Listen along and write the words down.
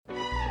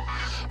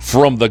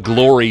From the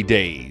glory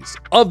days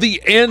of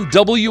the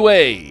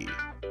NWA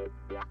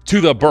to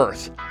the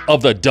birth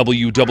of the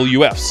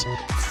WWF's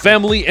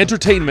family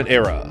entertainment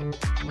era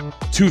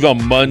to the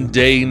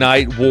Monday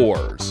Night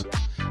Wars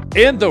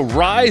and the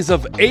rise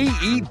of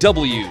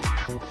AEW,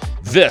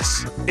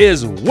 this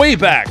is Way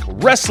Back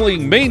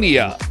Wrestling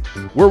Mania,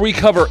 where we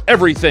cover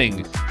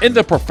everything in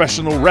the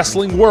professional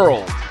wrestling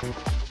world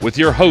with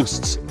your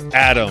hosts,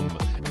 Adam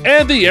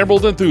and the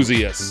Emerald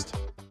Enthusiast.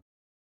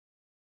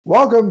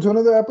 Welcome to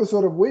another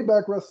episode of Way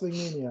Back Wrestling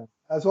Mania.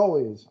 As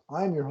always,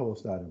 I'm your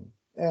host, Adam.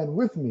 And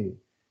with me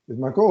is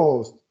my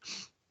co-host,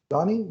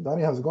 Donnie.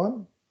 Donnie, how's it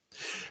going?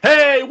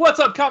 Hey, what's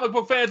up, comic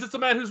book fans? It's the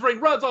man whose ring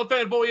runs on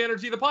fanboy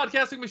energy, the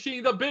podcasting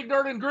machine, the big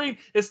nerd in green.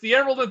 It's the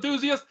Emerald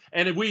Enthusiast,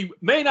 and we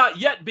may not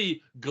yet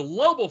be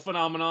global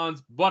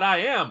phenomenons, but I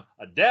am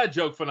a dad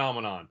joke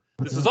phenomenon.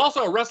 This is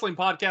also a wrestling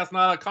podcast,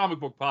 not a comic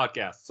book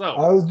podcast. So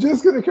I was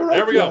just going to correct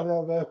there we you go.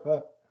 on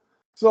that.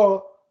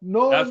 So,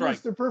 no That's Mr.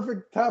 right.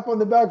 Perfect tap on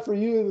the back for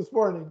you this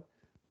morning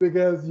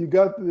because you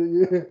got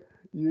the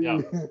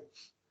you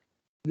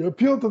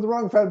appealed to the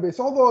wrong fan base.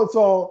 Although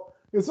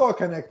it's all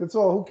connected. It's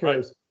all who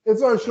cares. Right.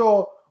 It's our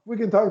show. We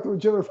can talk to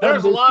whichever fan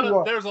there's base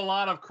there's a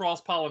lot of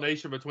cross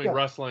pollination between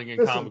wrestling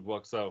and comic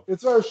books. So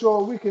it's our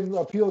show. We can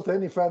appeal to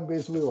any fan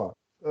base we want.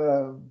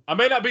 I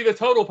may not be the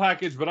total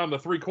package, but I'm the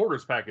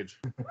 3/4 package.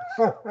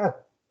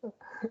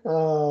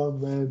 Oh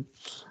man,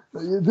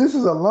 this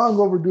is a long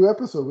overdue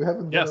episode. We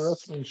haven't done a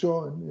wrestling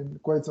show in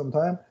quite some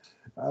time.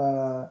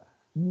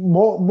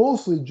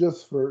 Mostly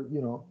just for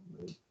the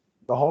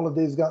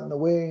holidays got in the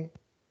way,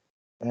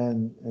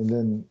 and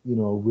then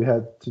we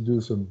had to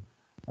do some.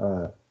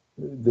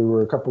 There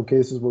were a couple of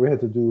cases where we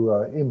had to do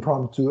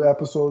impromptu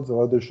episodes of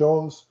other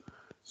shows.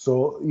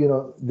 So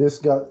this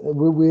got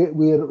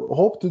we had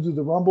hoped to do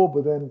the Rumble,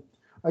 but then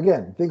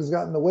again things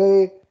got in the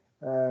way.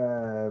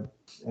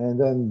 And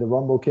then the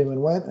Rumble came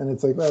and went, and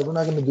it's like, well, we're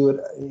not going to do it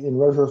in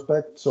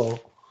retrospect, so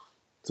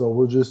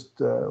we'll just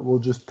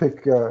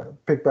pick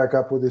back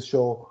up with this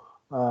show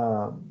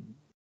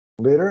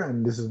later,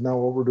 and this is now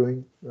what we're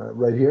doing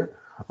right here.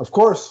 Of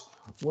course,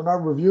 we're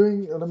not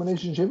reviewing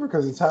Elimination Chamber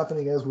because it's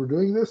happening as we're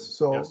doing this,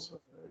 so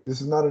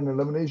This is not an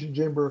Elimination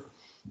Chamber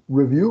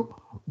review,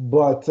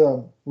 but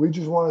we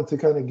just wanted to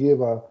kind of give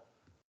a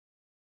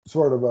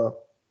sort of a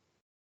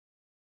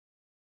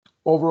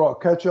overall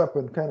catch up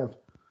and kind of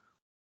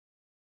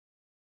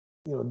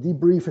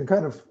debrief and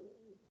kind of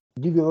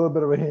give you a little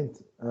bit of a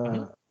hint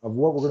of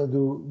what we're going to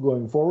do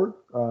going forward.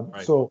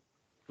 Right. So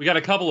we got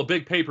a couple of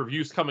big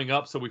pay-per-views coming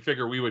up, so we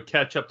figure we would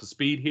catch up to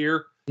speed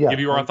here, give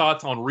you our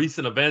thoughts on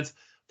recent events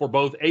for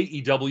both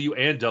AEW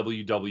and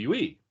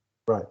WWE.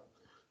 Right.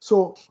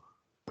 So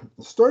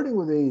starting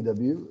with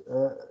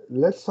AEW,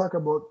 let's talk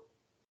about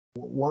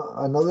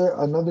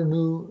another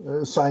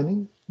new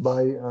signing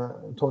by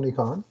Tony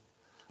Khan,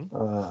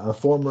 a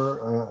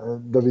former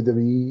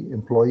WWE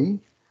employee.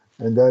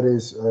 And that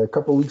is a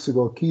couple of weeks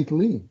ago, Keith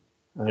Lee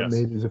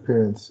made his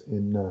appearance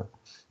in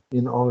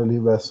All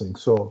Elite Wrestling.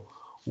 So,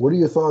 what are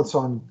your thoughts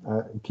on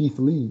Keith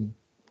Lee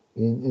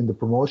in the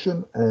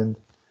promotion, and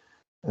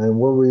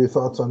what were your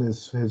thoughts on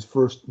his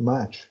first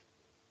match?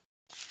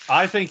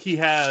 I think he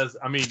has.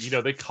 I mean,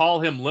 they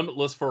call him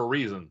Limitless for a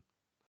reason.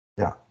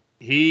 Yeah,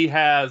 he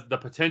has the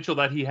potential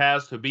that he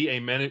has to be a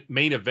main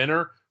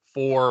eventer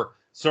for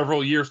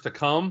several years to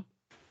come.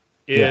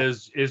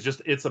 Is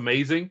just it's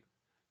amazing.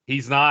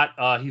 He's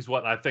not. He's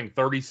what I think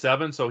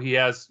 37, so he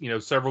has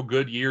several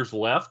good years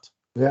left.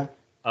 Yeah.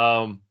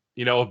 Of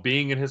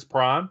being in his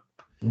prime.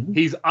 Mm-hmm.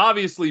 He's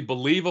obviously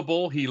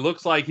believable. He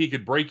looks like he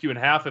could break you in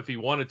half if he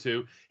wanted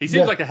to. He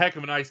seems like a heck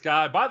of a nice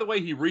guy. By the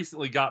way, he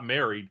recently got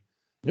married.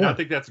 Yeah. I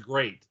think that's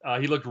great.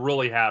 He looked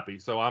really happy,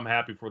 so I'm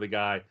happy for the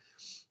guy.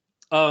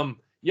 I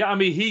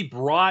mean, he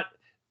brought.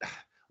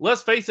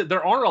 Let's face it,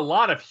 there aren't a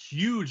lot of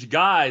huge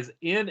guys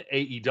in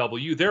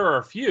AEW. There are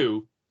a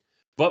few,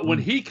 but when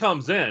he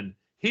comes in,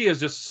 he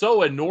is just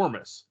so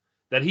enormous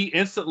that he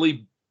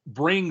instantly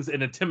brings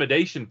an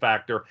intimidation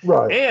factor.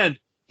 Right. And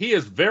he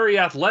is very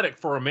athletic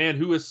for a man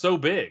who is so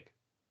big.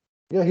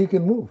 Yeah, he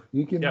can move.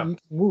 He can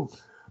move.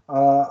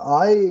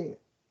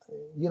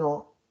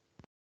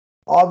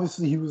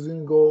 Obviously he was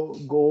going to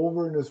go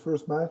over in his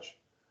first match.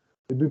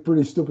 It'd be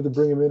pretty stupid to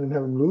bring him in and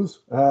have him lose.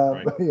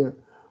 Right.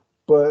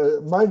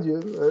 But mind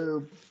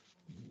you,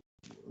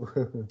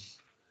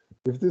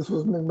 if this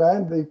was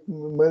McMahon, they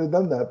might have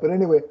done that. But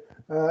anyway,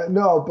 but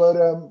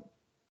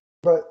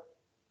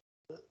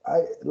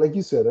I, like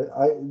you said,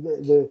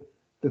 the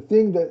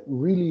thing that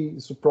really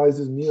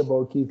surprises me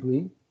about Keith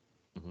Lee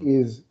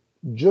is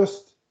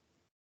just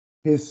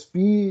his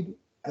speed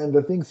and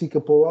the things he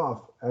could pull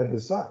off at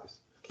his size.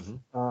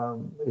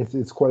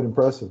 It's quite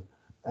impressive.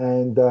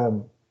 And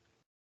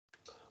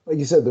like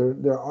you said,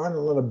 there aren't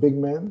a lot of big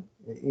men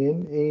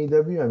in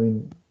AEW. I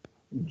mean,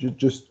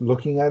 just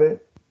looking at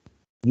it,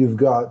 you've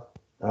got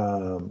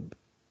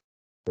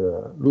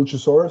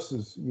Luchasaurus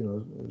is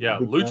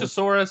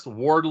Luchasaurus,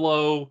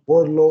 Wardlow,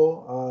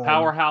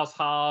 Powerhouse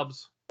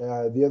Hobbs,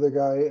 the other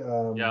guy,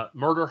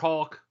 Murder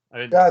Hawk.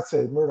 That's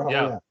it, Murder Hawk.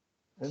 Yeah.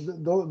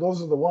 And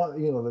those are the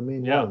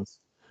main ones.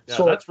 Yeah,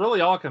 So that's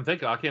really all I can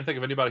think of. I can't think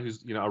of anybody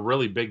who's a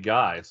really big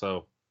guy.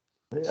 So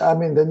I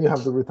mean, then you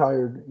have the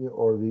retired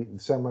or the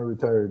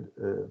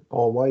semi-retired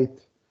Paul White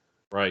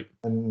right.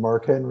 and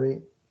Mark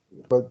Henry,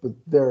 but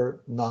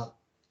they're not.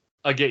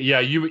 Again,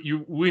 yeah,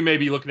 we may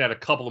be looking at a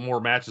couple of more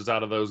matches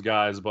out of those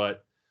guys,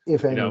 but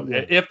If any,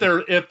 yeah.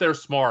 if they're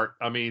smart,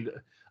 I mean,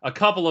 a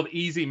couple of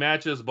easy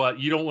matches, but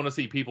you don't want to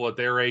see people at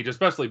their age,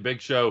 especially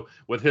Big Show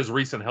with his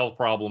recent health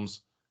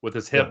problems with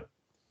his hip.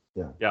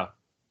 Yeah.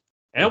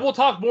 And we'll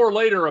talk more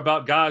later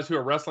about guys who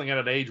are wrestling at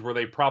an age where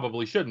they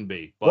probably shouldn't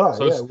be. But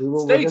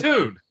stay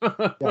tuned.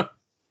 Yeah.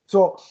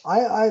 So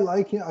I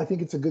like him. I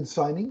think it's a good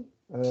signing.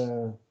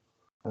 And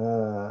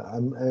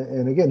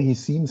again, he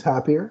seems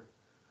happier.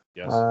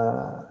 Yes.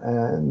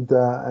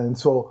 And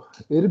so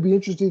it'd be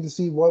interesting to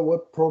see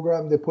what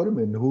program they put him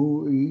in.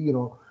 Who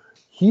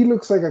he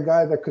looks like a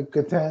guy that could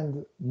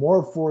contend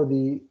more for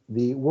the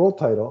world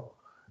title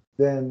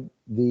than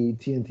the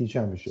TNT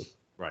Championship.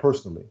 Right.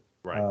 Personally.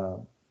 Right.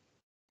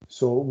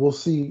 So we'll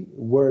see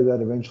where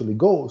that eventually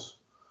goes.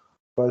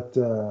 But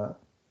I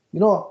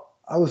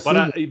was.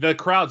 But the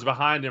crowd's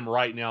behind him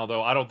right now,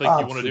 though. I don't think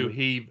you want to do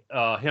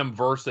him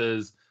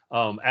versus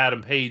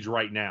Adam Page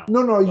right now.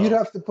 No, you'd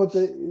have to put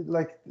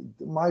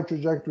my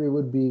trajectory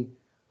would be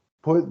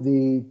put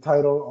the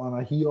title on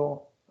a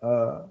heel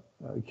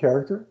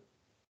character,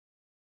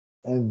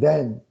 and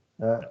then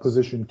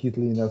position Keith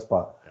Lee in that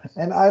spot. Yes.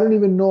 And I don't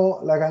even know.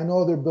 Like I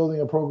know they're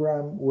building a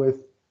program with,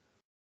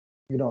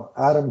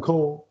 Adam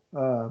Cole.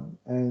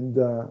 And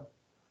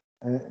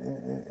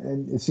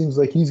it seems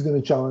like he's going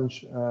to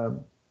challenge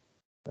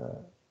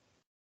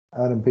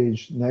Adam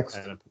Page next.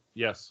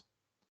 Yes.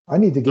 I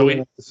need to get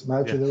in this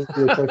match and then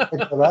be a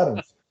trifecta of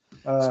Adams.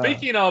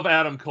 Speaking of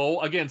Adam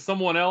Cole, again,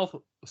 someone else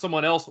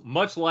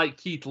much like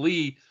Keith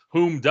Lee,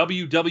 whom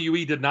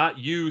WWE did not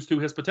use to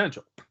his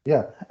potential.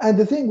 Yeah, and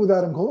the thing with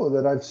Adam Cole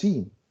that I've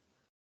seen,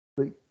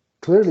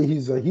 clearly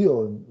he's a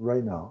heel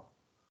right now,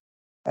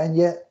 and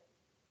yet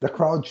the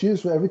crowd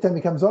cheers for every time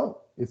he comes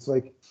out. It's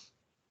like,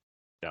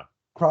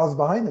 crowds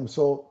behind him.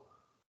 So,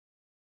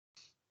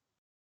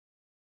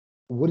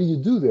 what do you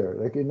do there?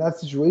 Like in that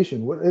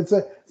situation, it's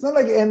not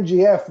like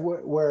MJF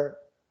where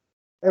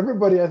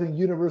everybody, I think,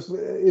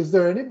 universally. Is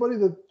there anybody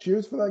that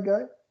cheers for that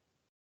guy?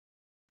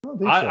 I don't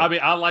think so. I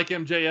mean, I like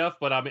MJF,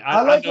 but I mean,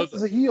 I like him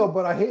as a heel,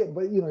 but I hate.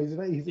 But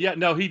he's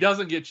no, he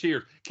doesn't get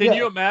cheered. Can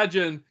you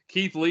imagine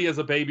Keith Lee as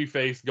a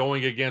babyface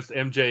going against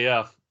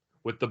MJF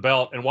with the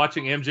belt and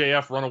watching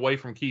MJF run away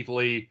from Keith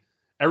Lee?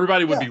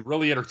 Everybody would be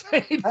really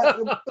entertained.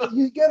 But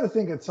you got to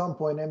think at some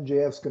point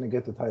MJF's going to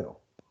get the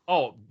title.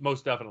 Oh,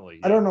 most definitely.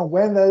 Yeah. I don't know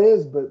when that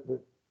is, but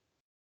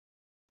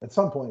at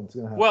some point it's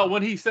going to happen. Well,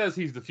 when he says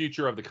he's the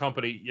future of the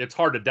company, it's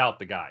hard to doubt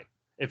the guy.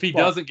 If he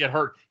doesn't get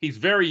hurt, he's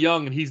very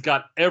young and he's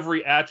got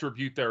every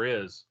attribute there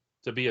is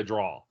to be a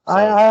draw. So.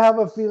 I have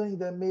a feeling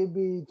that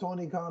maybe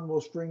Tony Khan will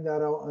string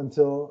that out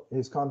until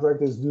his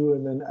contract is due,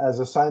 and then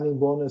as a signing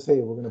bonus, hey,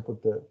 we're going to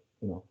put the.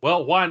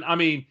 Well,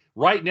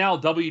 right now,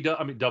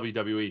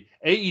 WWE,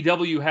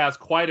 AEW has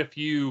quite a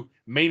few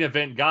main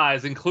event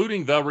guys,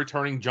 including the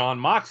returning Jon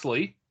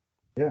Moxley.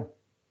 Yeah.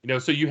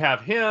 So you have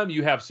him,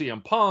 you have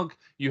CM Punk,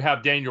 you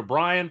have Daniel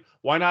Bryan.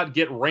 Why not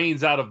get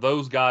reins out of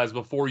those guys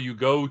before you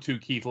go to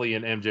Keith Lee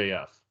and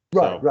MJF?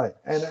 Right.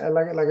 And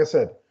like I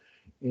said,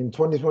 in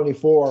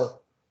 2024,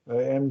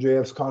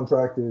 MJF's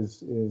contract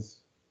is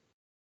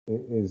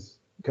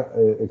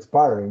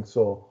expiring.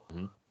 So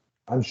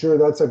I'm sure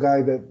that's a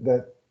guy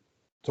that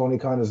Tony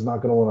Khan is not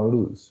going to want to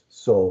lose.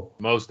 So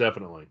most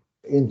definitely.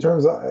 In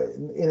terms of,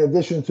 in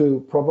addition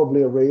to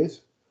probably a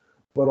raise,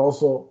 but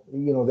also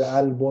the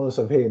added bonus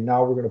of, hey,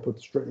 now we're going to put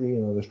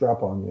the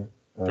strap on you.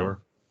 Sure.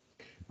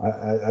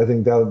 I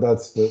think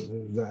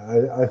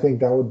I think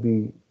that would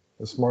be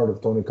smart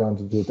of Tony Khan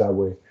to do it that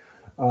way.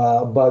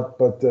 But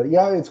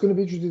it's going to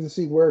be interesting to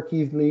see where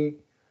Keith Lee,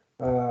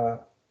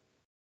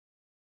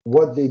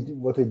 what they do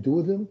with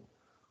him.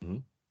 Mm-hmm.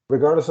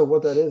 Regardless of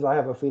what that is, I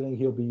have a feeling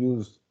he'll be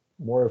used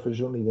more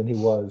efficiently than he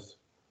was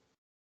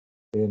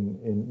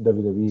in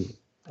WWE.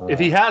 If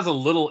he has a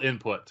little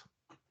input,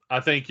 I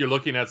think you're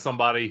looking at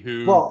somebody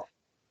who. Well,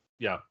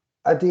 yeah.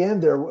 At the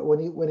end there,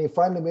 when he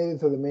finally made it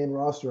to the main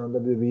roster on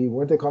WWE,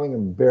 weren't they calling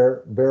him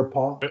Bear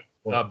Paw?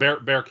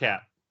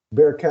 Bearcat.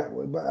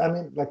 Bearcat. But I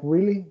mean, like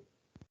really,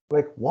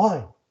 like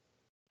why?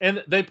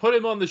 And they put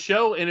him on the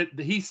show, and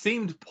he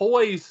seemed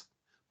poised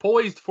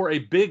for a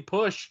big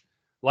push,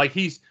 like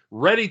he's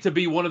ready to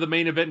be one of the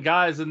main event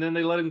guys, and then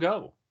they let him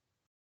go.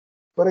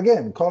 But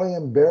again, calling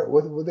him Bear,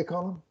 what would they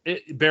call him?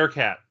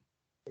 Bearcat.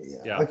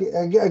 Yeah. Like,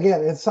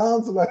 again, it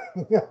sounds like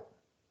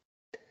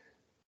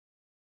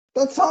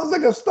that sounds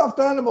like a stuffed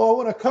animal I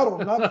want to cuddle,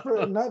 not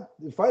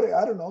fight.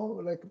 I don't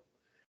know. Like,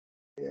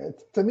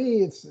 to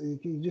me, it's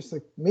you just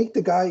like make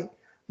the guy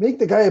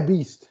a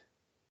beast.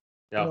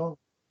 Yeah.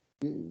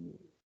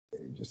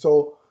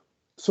 So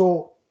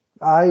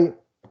I'm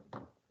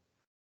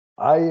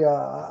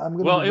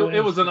gonna. Well,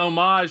 it was an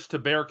homage to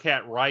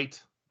Bearcat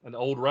Wright, an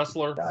old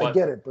wrestler. I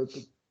get it, but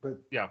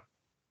yeah.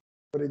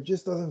 But it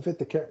just doesn't fit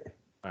the character.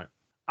 Right.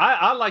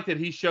 I like that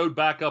he showed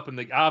back up in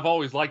the. I've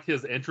always liked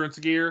his entrance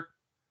gear.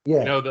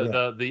 Yeah,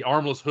 the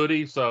armless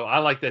hoodie. So I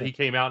like that he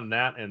came out in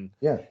that, and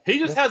yeah, he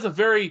just has a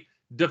very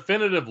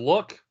definitive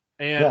look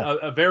and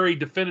a very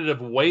definitive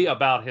way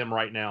about him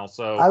right now.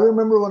 So I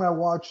remember when I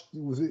watched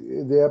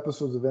the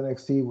episodes of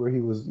NXT where he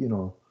was,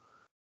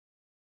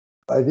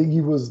 I think he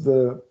was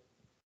the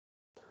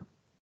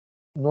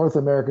North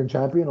American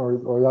champion, or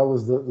that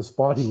was the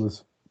spot he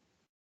was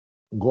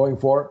going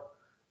for,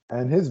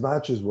 and his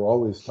matches were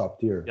always top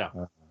tier. Yeah.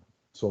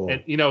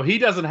 And he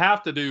doesn't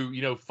have to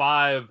do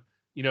 5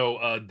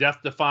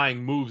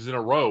 death-defying moves in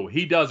a row.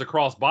 He does a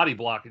cross body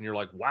block, and you're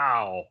like,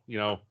 wow,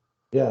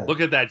 look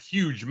at that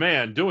huge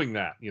man doing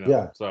that.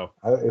 So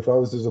if I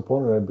was his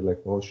opponent, I'd be like,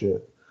 oh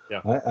shit.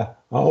 Yeah. I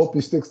hope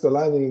he sticks the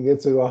landing and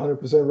gets it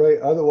 100% right.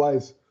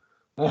 Otherwise,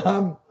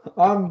 I'm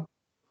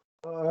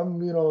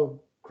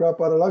crap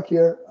out of luck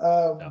here.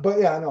 But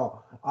yeah,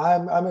 no,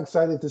 I'm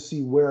excited to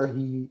see where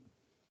he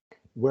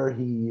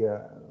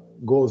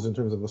goes in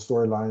terms of a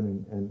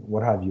storyline and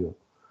what have you.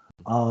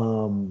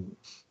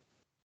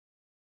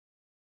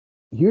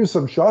 Here's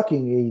some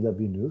shocking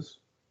AEW news,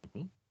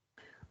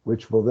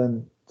 which will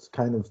then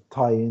kind of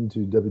tie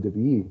into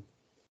WWE.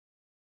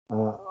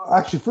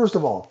 Actually, first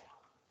of all,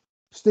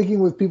 sticking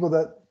with people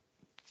that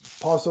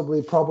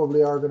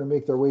probably are going to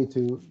make their way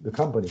to the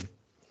company.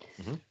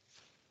 Mm-hmm.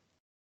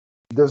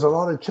 There's a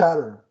lot of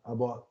chatter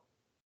about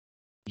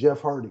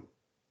Jeff Hardy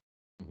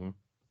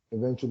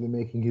eventually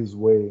making his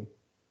way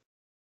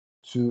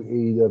to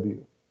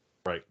AEW.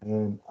 Right.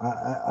 And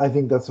I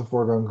think that's a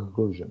foregone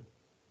conclusion.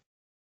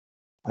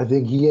 I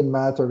think he and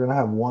Matt are going to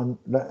have one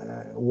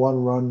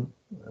run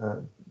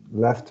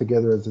left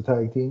together as a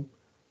tag team.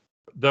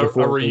 A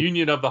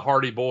reunion of the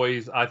Hardy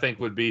Boys, I think,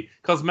 would be,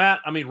 because Matt,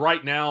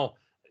 right now,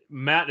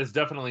 Matt is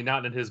definitely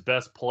not in his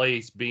best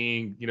place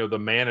being, the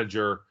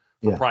manager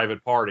for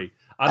Private Party.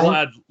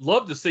 I'd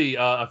love to see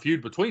a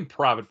feud between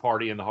Private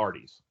Party and the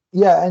Hardys.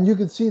 Yeah, and you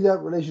can see that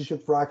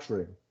relationship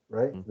fracturing,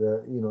 right?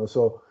 Mm-hmm.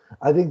 So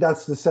I think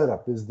that's the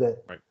setup, is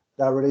that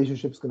that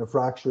relationship's going to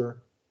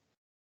fracture.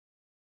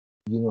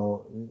 They're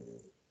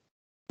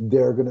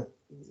going to,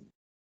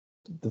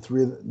 the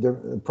three of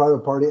the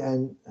Private Party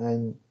and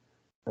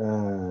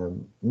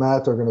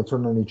Matt are going to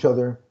turn on each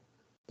other.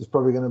 There's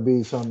probably going to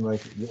be some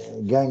like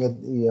gang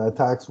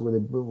attacks where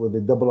they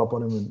double up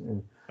on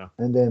him,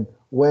 and then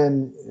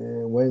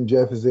when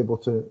Jeff is able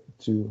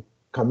to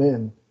come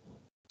in,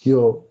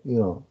 he'll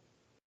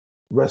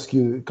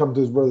come to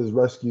his brother's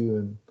rescue,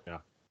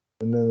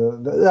 and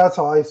then that's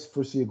how I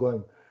foresee it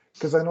going.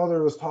 Because I know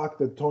there was talk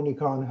that Tony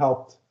Khan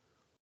helped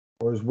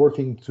or is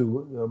working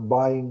to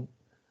buying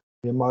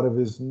him out of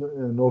his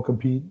no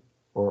compete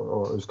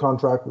or his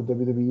contract with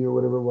WWE or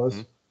whatever it was.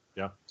 Mm-hmm.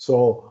 Yeah.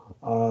 So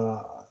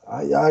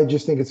I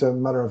just think it's a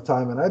matter of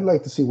time, and I'd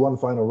like to see one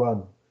final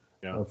run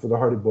for the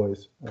Hardy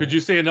Boys. Could you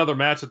see another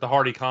match at the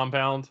Hardy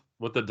compound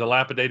with the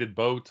dilapidated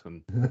boat?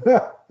 And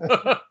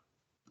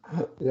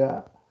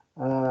yeah.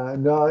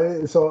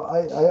 No, so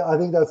I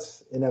think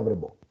that's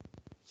inevitable.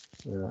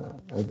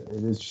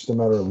 It's just a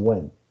matter of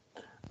when.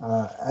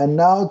 And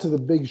now to the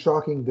big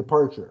shocking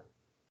departure.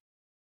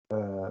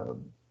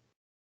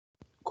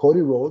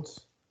 Cody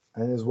Rhodes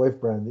and his wife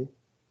Brandy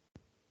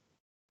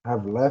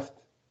have left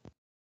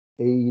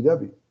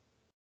AEW.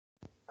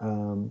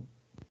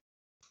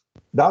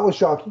 That was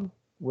shocking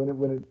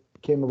when it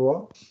came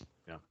about.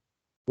 Yeah.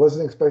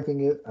 Wasn't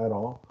expecting it at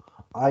all.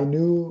 I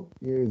knew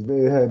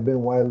it had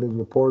been widely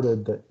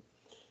reported that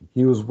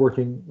he was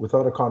working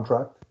without a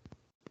contract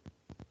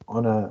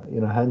on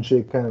a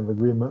handshake kind of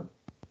agreement,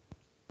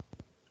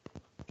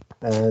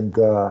 and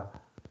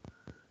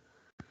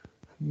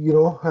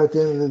at the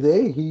end of the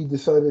day, he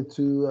decided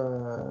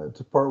to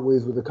part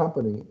ways with the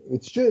company.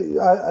 It's just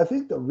I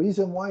think the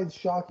reason why it's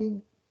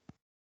shocking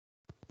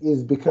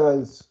is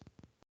because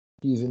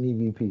he's an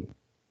EVP.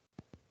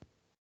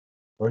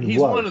 He's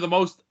one of the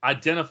most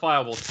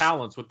identifiable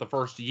talents with the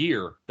first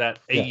year that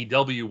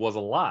AEW was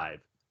alive.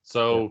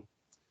 So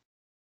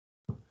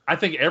I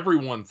think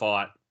everyone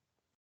thought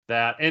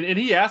that, and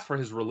he asked for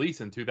his release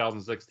in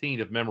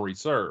 2016, if memory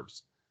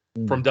serves,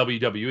 from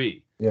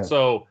WWE. Yeah.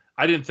 So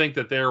I didn't think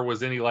that there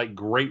was any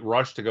great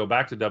rush to go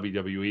back to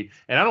WWE,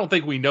 and I don't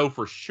think we know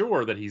for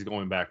sure that he's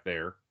going back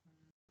there.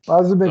 Well,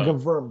 it hasn't been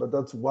confirmed, but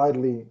that's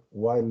widely.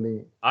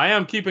 I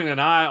am keeping an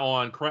eye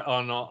on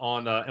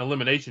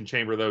Elimination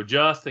Chamber, though,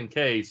 just in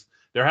case.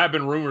 There have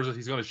been rumors that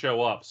he's going to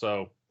show up.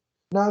 So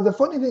now the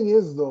funny thing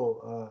is,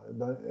 though,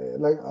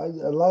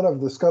 a lot of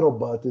the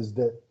scuttlebutt is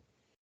that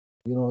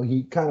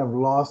he kind of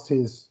lost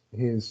his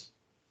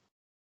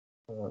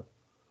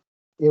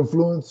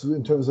influence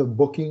in terms of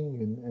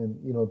booking,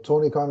 and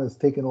Tony Khan has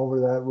taken over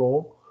that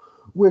role.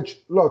 Which,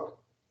 look,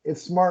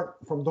 it's smart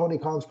from Tony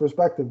Khan's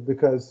perspective,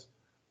 because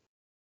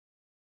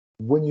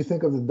when you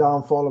think of the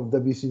downfall of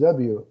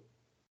WCW,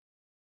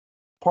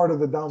 part of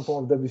the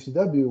downfall of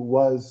WCW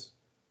was,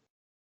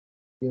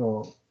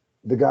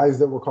 the guys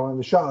that were calling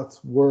the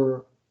shots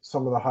were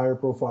some of the higher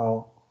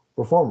profile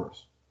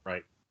performers.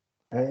 Right.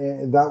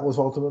 And that was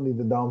ultimately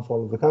the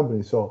downfall of the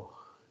company. So,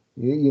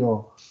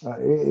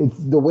 It's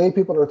the way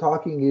people are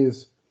talking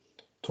is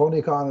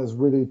Tony Khan is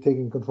really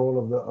taking control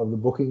of the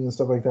booking and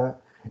stuff like that,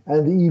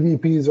 and the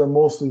EVPs are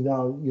mostly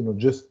now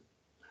just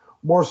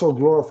more so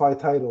glorify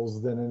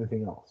titles than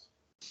anything else.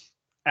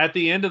 At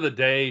the end of the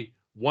day,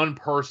 one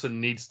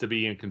person needs to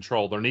be in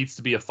control. There needs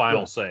to be a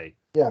final say.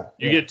 Yeah.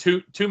 You get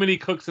too many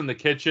cooks in the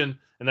kitchen,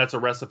 and that's a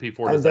recipe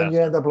for disaster. And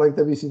then you end up like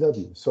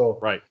WCW. So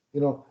right.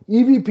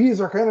 EVPs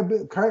are kind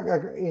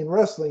of in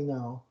wrestling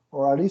now,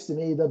 or at least in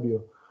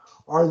AEW,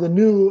 are the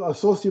new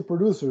associate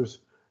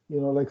producers.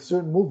 Like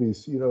certain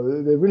movies. They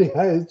really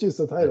it's just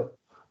a title.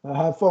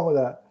 Have fun with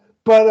that.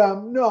 But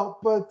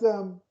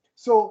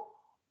so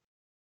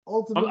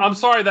ultimately, I'm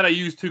sorry that I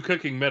used 2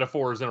 cooking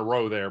metaphors in a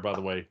row there. By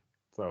the way,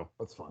 so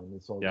that's fine.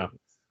 It's all yeah. Good.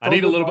 I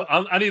need a little bit.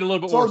 I need a little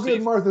bit it's more. It's all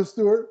good, Martha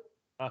Stewart.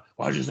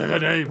 Why'd you say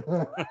that name?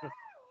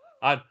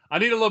 I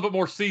need a little bit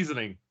more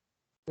seasoning.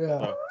 Yeah.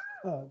 So.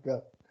 Oh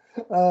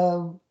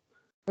God.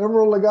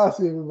 Emerald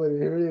Lagasse, everybody.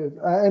 Here he is.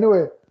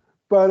 Anyway,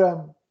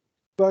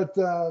 but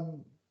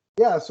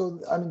yeah. So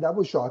I mean, that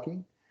was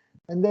shocking.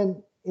 And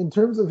then in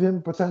terms of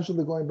him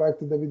potentially going back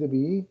to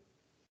WWE,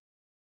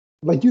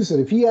 like you said,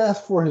 if he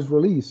asked for his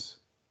release,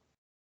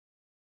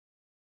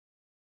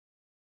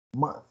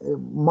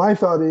 my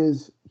thought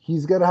is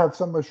he's got to have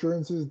some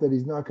assurances that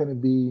he's not going to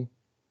be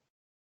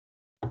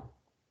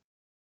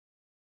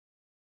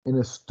in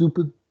a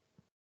stupid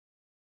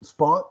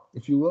spot,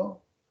 if you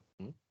will,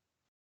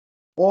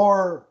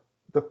 or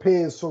the pay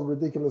is so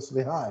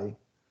ridiculously high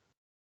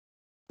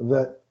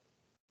that,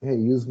 hey,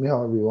 use me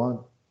however you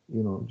want,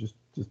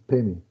 just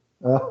pay me.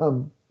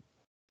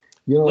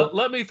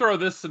 Let me throw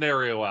this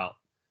scenario out.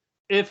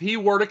 If he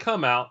were to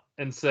come out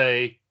and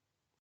say,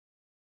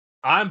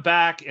 I'm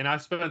back and I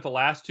spent the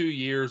last 2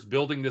 years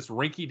building this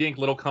rinky-dink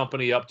little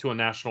company up to a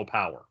national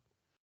power.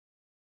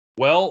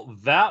 Well,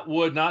 that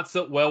would not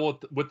sit well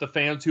with the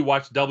fans who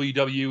watch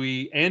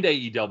WWE and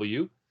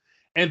AEW.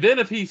 And then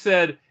if he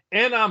said,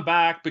 and I'm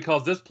back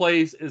because this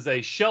place is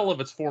a shell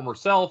of its former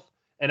self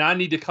and I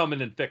need to come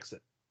in and fix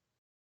it.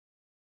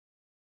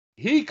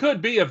 He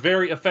could be a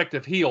very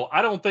effective heel.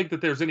 I don't think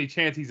that there's any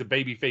chance he's a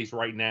babyface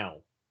right now.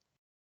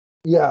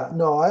 Yeah,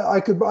 no, I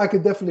could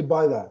definitely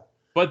buy that.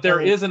 But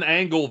there is an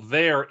angle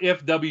there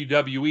if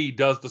WWE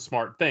does the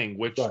smart thing,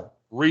 which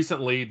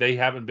recently they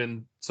haven't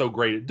been so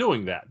great at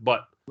doing that.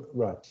 But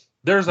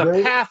there's a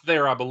path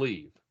there, I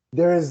believe.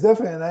 There is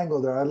definitely an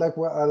angle there. I like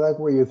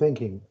what you're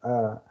thinking.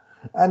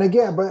 And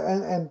again,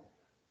 and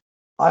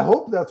I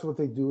hope that's what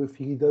they do if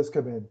he does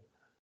come in.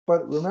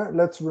 But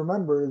let's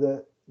remember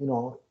that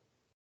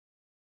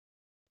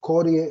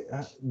Cody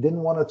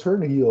didn't want to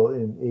turn heel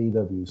in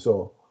AEW,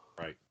 so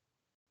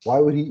why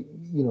would he?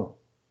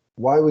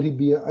 Why would he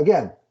be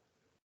again?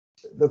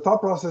 The thought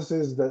process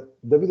is that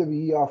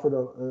WWE offered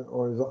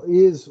or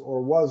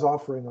was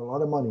offering a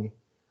lot of money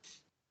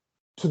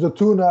to the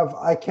tune of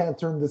I can't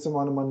turn this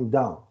amount of money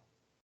down.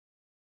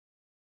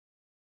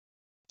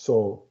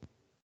 So,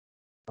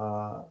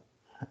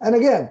 and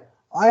again,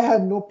 I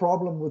had no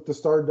problem with the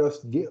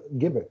Stardust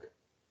gimmick.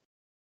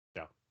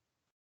 Yeah.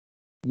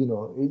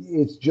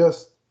 It's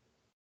just.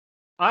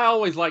 I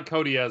always liked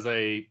Cody as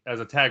a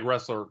tag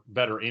wrestler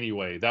better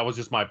anyway. That was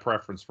just my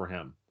preference for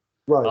him.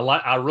 Right.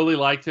 I really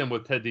liked him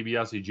with Ted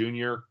DiBiase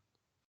Jr.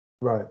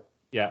 Right.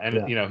 Yeah,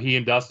 and he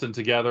and Dustin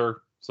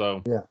together.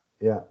 So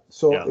yeah.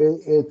 So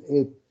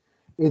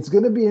it's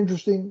going to be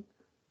interesting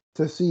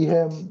to see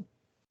him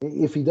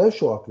if he does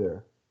show up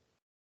there,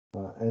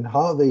 and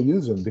how they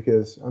use him,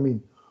 because I mean,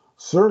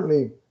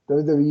 certainly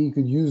WWE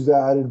could use the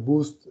added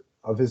boost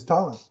of his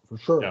talent for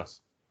sure. Yes.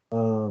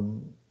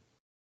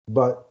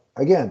 But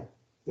again,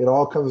 it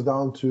all comes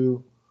down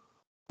to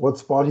what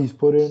spot he's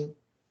put in,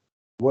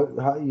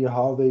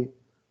 how they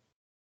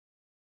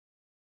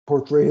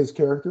portray his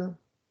character.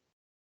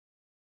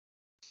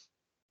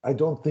 I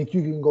don't think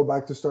you can go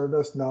back to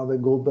Stardust now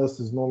that Goldust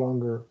is no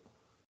longer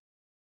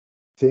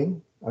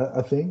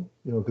a thing,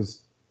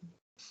 because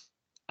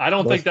I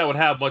don't think that would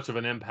have much of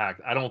an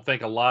impact. I don't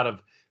think a lot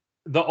of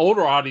the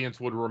older audience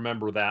would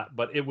remember that,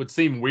 but it would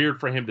seem weird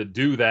for him to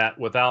do that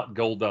without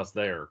Goldust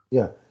there.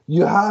 Yeah,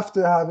 you have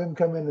to have him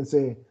come in and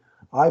say,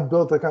 I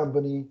built a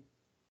company.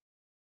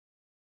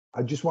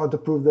 I just want to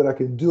prove that I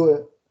can do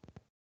it.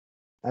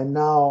 And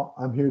now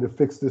I'm here to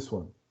fix this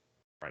one.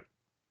 Right.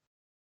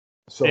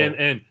 So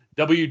and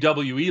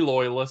WWE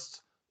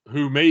loyalists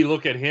who may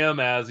look at him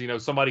as,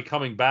 somebody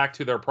coming back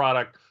to their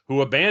product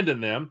who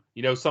abandoned them,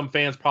 some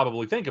fans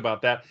probably think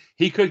about that.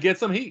 He could get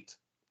some heat.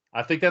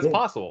 I think that's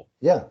possible.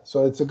 Yeah,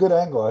 so it's a good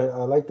angle.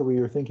 I like the way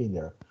you're thinking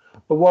there.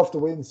 But we'll have to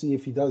wait and see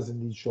if he does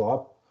indeed show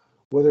up,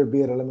 whether it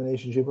be at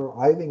Elimination Chamber.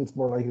 I think it's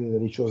more likely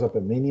that he shows up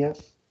at Mania.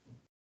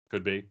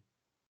 Could be.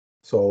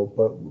 So,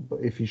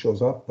 but if he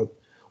shows up, but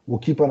we'll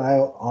keep an eye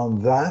out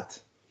on that.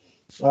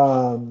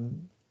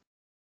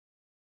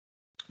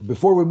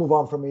 Before we move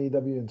on from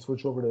AEW and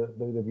switch over to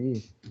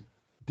WWE,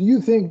 do you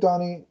think,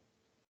 Donnie,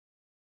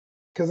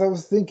 because I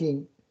was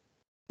thinking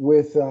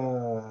with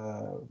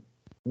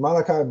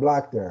Malachi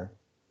Black there,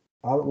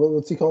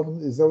 what's he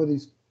called? Is that what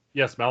he's?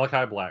 Yes,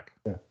 Malachi Black.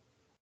 Yeah.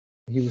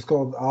 He was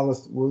called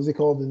Alice. What was he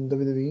called in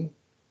WWE?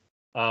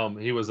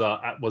 He was he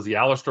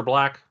Aleister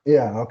Black?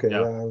 Yeah. Okay.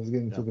 Yeah. Yeah, I was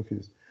getting too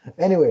confused.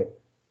 Anyway,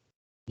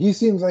 he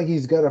seems like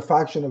he's got a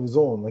faction of his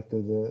own, like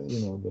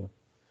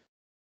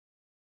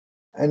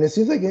and it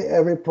seems like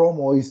every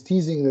promo he's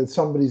teasing that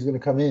somebody's going to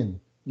come in.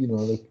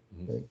 Like,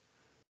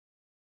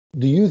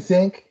 do you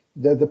think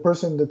that the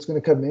person that's going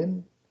to come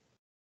in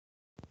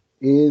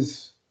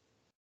is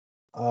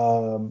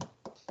Bray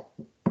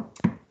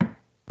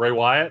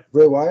Wyatt?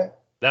 Bray Wyatt?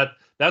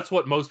 That's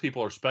what most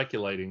people are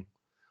speculating.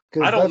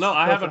 'Cause I don't know. that's the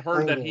I haven't perfect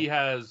heard that angle. he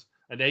has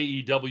an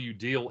AEW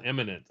deal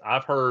imminent.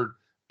 I've heard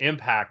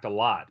Impact a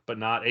lot, but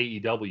not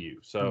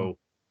AEW. So,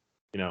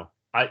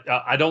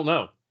 I don't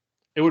know.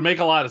 It would make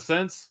a lot of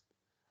sense.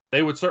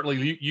 They would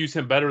certainly use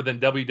him better than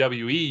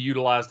WWE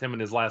utilized him in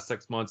his last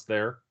 6 months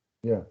there.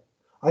 Yeah,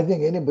 I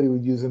think anybody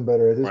would use him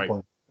better at this Right.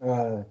 point.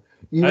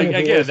 Even if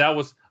Again, that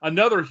was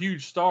another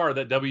huge star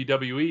that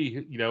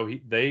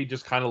WWE, they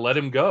just kind of let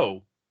him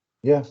go.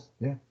 Yeah.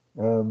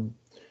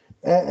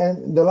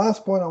 And the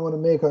last point I want to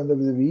make on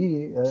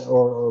WWE,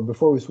 or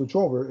before we switch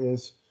over,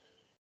 is,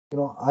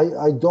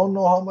 I don't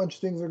know how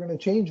much things are going to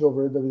change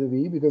over at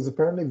WWE, because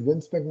apparently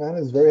Vince McMahon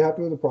is very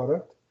happy with the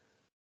product.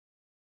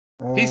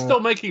 He's still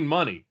making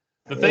money.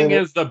 The thing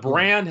is, the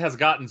brand has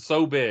gotten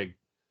so big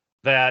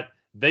that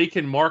they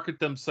can market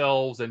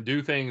themselves and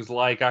do things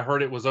like, I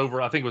heard it was over,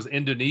 I think it was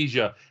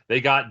Indonesia. They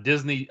got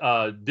Disney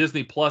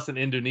Plus in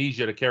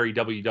Indonesia to carry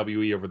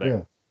WWE over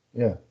there.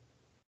 Yeah.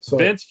 So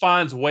Vince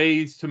finds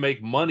ways to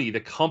make money. The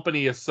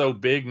company is so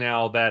big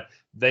now that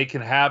they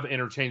can have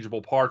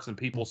interchangeable parts and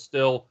people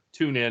still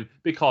tune in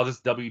because it's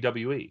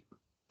WWE.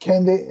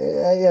 Can they,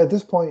 at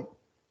this point,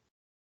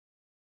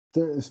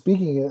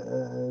 speaking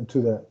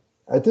to that,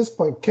 at this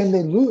point, can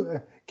they lose?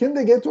 Can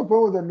they get to a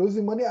point where they're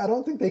losing money? I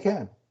don't think they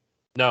can.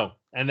 No,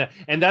 and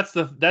that's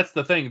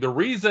the thing. The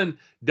reason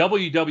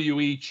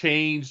WWE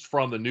changed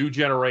from the new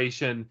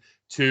generation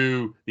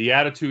to the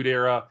Attitude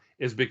Era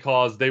is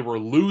because they were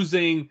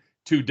losing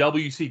to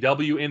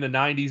WCW in the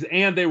 90s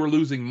and they were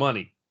losing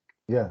money.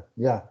 Yeah.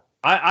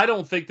 I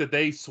don't think that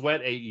they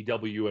sweat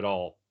AEW at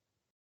all.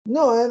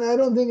 No, and I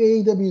don't think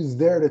AEW is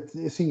there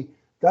to see.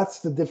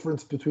 That's the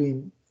difference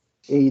between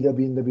AEW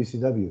and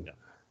WCW. Yeah.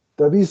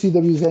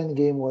 WCW's end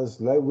game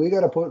was like, we got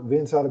to put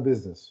Vince out of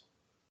business.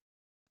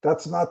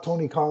 That's not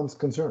Tony Khan's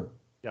concern.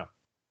 Yeah.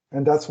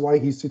 And that's why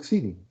he's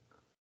succeeding,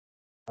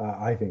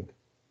 I think,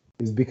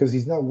 is because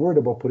he's not worried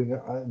about putting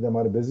them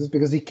out of business,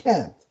 because he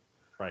can't.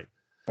 Right.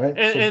 Right.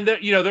 And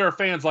there are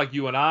fans like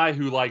you and I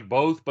who like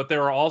both, but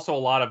there are also a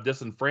lot of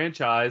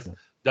disenfranchised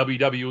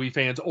WWE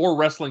fans or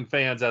wrestling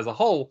fans as a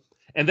whole,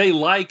 and they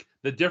like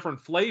the different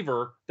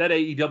flavor that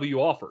AEW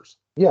offers.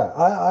 Yeah,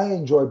 I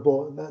enjoy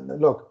both.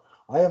 Look,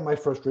 I have my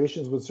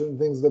frustrations with certain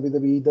things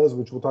WWE does,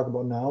 which we'll talk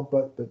about now,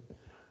 but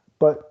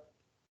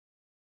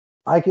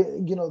I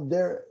can,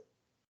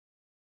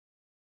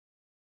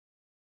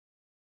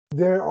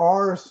 there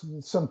are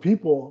some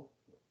people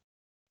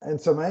and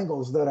some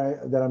angles that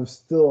I'm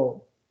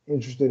still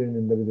interested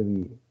in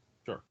WWE.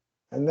 Sure.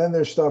 And then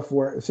there's stuff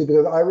where,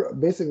 because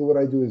basically what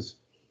I do is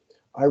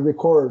I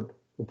record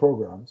the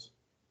programs,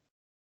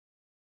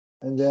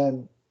 and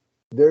then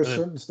there's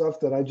certain stuff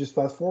that I just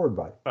fast forward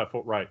by.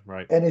 Right.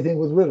 Anything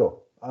with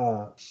Riddle,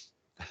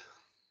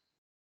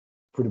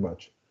 pretty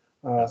much.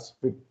 Yes.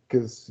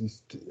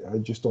 Because I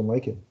just don't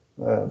like him.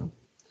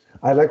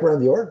 I like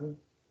Randy Orton,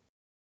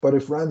 but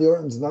if Randy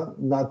Orton's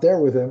not there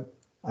with him,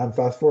 I'm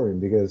fast forwarding,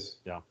 because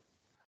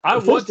I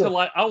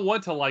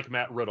want to like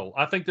Matt Riddle.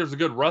 I think there's a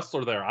good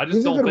wrestler there. I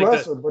just don't think he's a good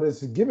wrestler, but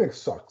his gimmick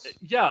sucks.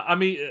 Yeah, I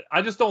mean,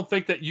 I just don't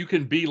think that you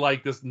can be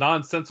like this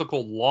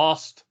nonsensical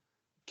lost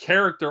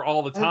character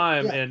all the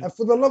time. And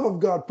for the love of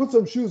God, put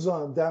some shoes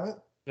on, damn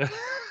it.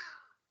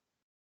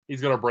 He's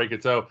gonna break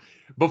it. So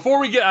before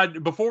we go to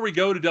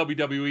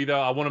WWE,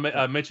 though, I want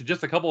to mention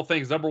just a couple of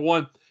things. Number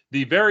one,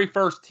 the very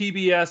first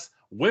TBS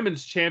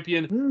Women's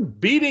Champion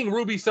beating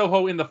Ruby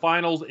Soho in the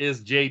finals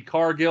is Jade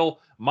Cargill,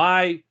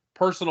 my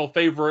personal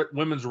favorite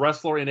women's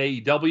wrestler in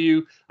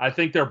AEW. I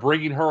think they're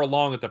bringing her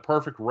along at the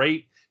perfect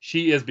rate.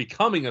 She is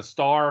becoming a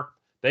star.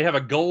 They have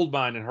a gold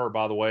mine in her,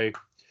 by the way.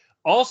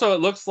 Also,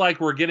 it looks like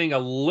we're getting a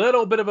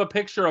little bit of a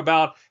picture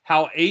about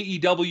how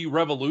AEW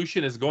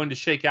Revolution is going to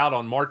shake out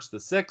on March the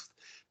 6th.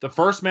 The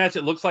first match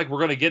it looks like we're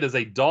going to get is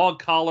a dog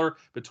collar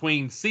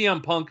between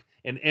CM Punk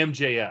and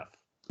MJF.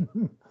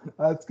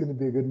 That's going to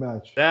be a good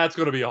match. That's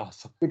going to be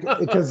awesome.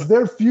 Because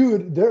their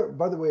feud,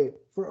 by the way,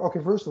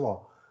 first of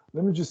all,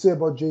 let me just say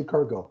about Jade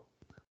Cargill.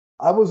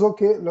 I was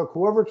okay. Look,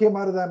 whoever came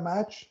out of that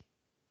match,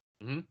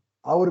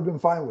 I would have been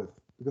fine with,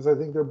 because I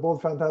think they're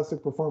both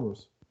fantastic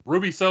performers.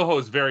 Ruby Soho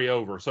is very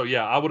over, so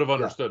yeah, I would have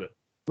understood it.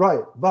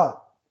 Right,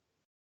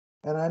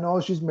 and I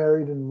know she's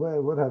married and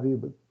what have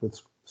you,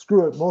 but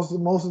screw it.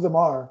 Most of them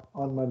are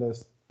on my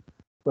list.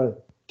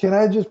 But can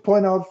I just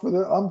point out I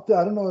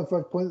don't know if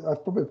I've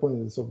probably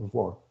pointed this out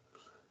before,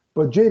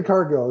 but Jade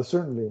Cargill is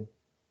certainly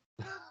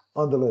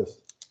on the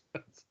list.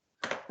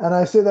 And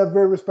I say that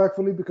very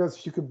respectfully, because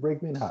she could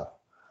break me in half.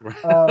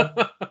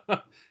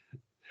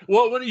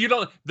 Well, you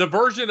don't. The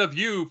version of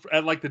you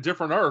at like the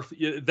different Earth,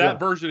 that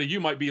version of you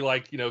might be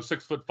like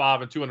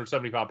 6'5" and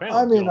 275 pounds.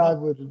 I mean,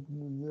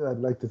 I'd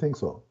like to think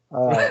so.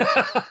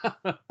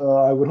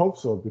 I would hope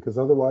so, because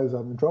otherwise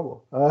I'm in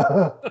trouble.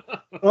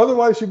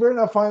 Otherwise, she better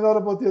not find out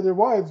about the other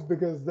wives,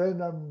 because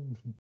then I'm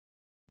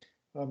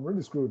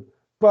really screwed.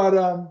 But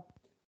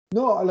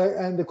no,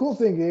 and the cool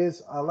thing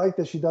is, I like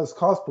that she does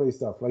cosplay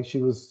stuff. Like she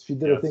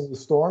did a thing with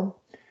Storm,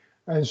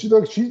 and she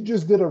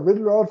just did a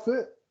Riddler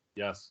outfit.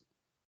 Yes.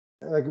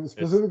 Like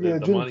specifically a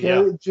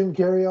Jim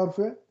Carrey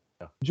outfit.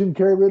 Yeah. Jim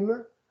Carrey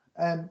Riddler.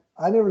 And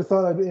I never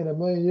thought in a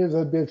million years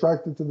I'd be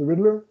attracted to the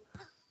Riddler.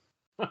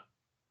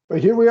 But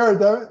here we are,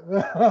 damn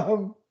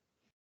it.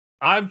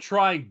 I'm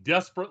trying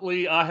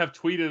desperately. I have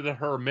tweeted at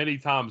her many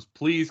times,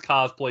 please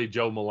cosplay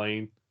Jo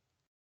Mullein.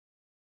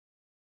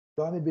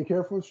 Donnie, be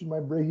careful. She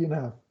might break you in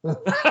half.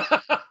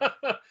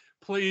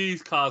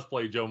 Please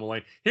cosplay Jo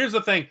Mullein. Here's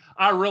the thing.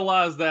 I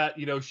realize that,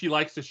 she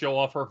likes to show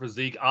off her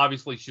physique.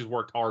 Obviously, she's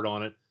worked hard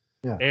on it.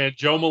 Yeah. And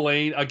Jo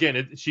Mullein,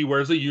 again, she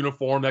wears a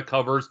uniform that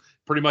covers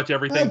pretty much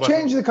everything.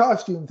 Change the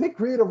costume. Take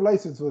creative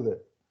license with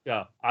it.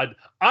 Yeah,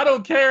 I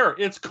don't care.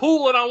 It's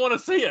cool and I want to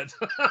see it.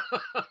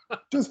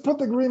 Just put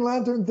the Green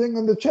Lantern thing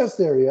on the chest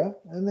area,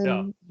 and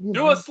then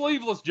do a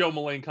sleeveless Jo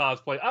Mullein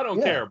cosplay. I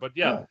don't care, but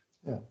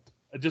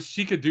just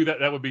she could do that.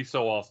 That would be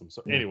so awesome.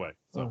 So anyway,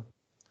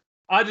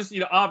 I just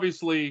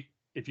obviously,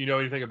 if you know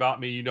anything about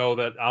me, you know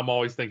that I'm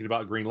always thinking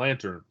about Green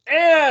Lantern.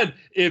 And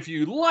if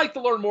you'd like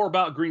to learn more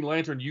about Green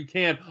Lantern, you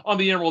can on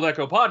the Emerald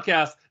Echo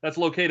podcast. That's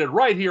located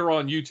right here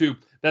on YouTube.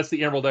 That's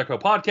the Emerald Echo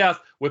podcast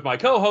with my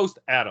co-host,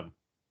 Adam.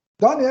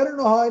 Donnie, I don't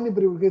know how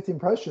anybody would get the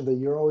impression that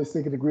you're always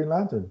thinking of Green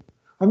Lantern.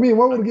 I mean,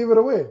 what would give it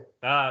away?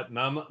 No,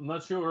 I'm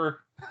not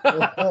sure.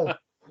 But,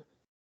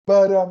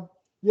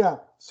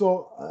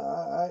 so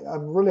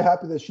I'm really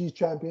happy that she's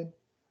champion.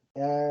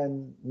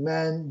 And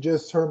man,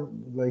 just her,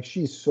 like,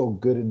 she's so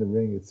good in the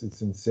ring. It's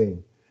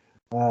insane.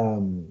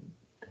 And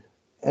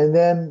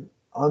then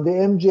on the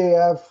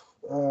MJF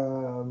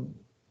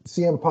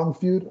CM Punk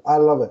feud, I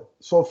love it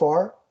so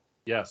far.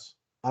 Yes,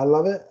 I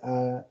love it.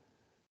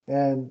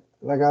 And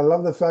like, I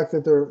love the fact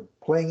that they're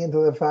playing into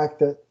the fact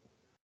that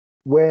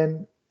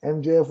when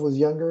MJF was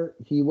younger,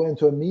 he went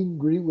to a meet and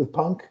greet with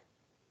Punk.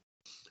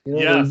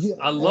 Yes,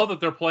 I love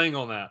that they're playing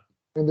on that,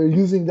 and they're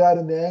using that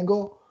in the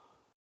angle.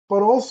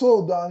 But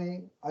also,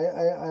 Donnie,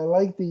 I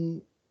like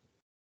the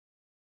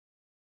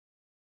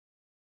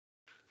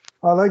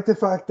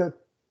fact that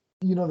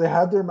they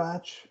had their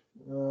match,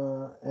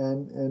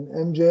 and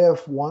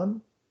MJF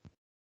won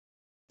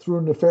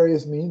through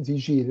nefarious means. He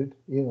cheated,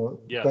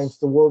 thanks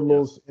to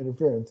Wardlow's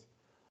interference.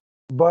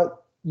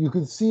 But you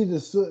could see the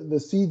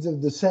seeds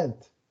of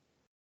dissent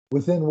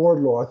within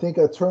Wardlow. I think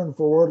a turn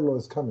for Wardlow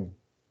is coming.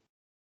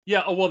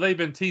 Yeah, well, they've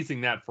been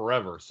teasing that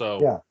forever.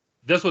 So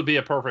this would be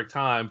a perfect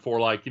time for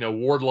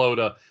Wardlow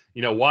to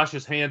wash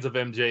his hands of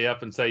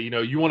MJF and say,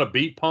 you want to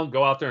beat Punk,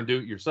 go out there and do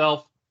it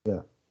yourself.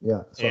 Yeah.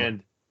 So.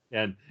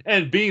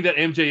 And being that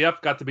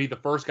MJF got to be the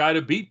first guy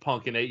to beat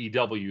Punk in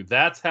AEW,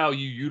 that's how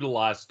you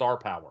utilize star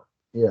power.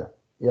 Yeah.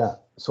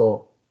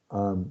 So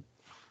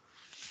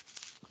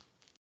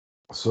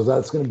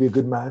that's going to be a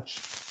good match.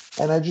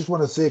 And I just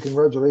want to say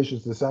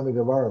congratulations to Sammy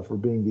Guevara for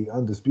being the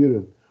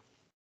undisputed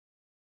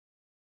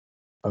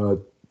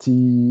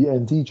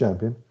TNT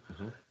champion.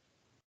 Mm-hmm.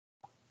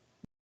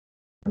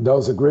 That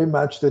was a great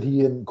match that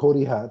he and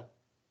Cody had.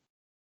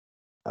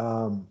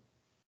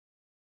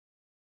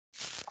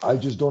 I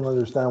just don't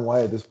understand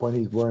why at this point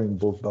he's wearing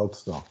both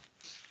belts now.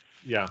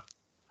 Yeah.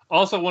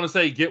 Also want to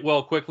say, get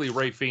well quickly,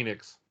 Rey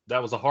Fenix.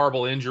 That was a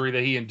horrible injury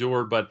that he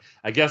endured, but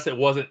I guess it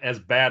wasn't as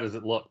bad as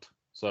it looked.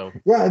 So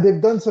yeah,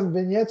 they've done some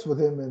vignettes with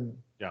him in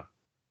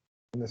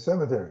the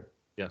cemetery.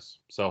 Yes.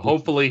 So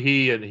hopefully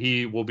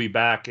he will be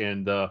back,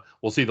 and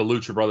we'll see the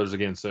Lucha Brothers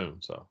again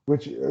soon. So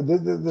which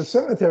the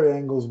cemetery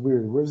angle is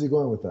weird. Where's he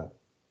going with that?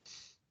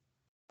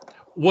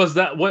 Was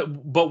that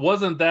what? But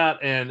wasn't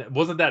that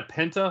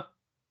Penta?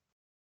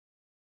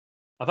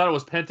 I thought it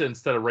was Penta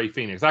instead of Rey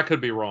Fenix. I could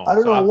be wrong. I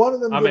don't know. One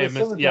of them. I may have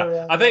missed.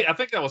 Yeah, I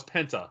think that was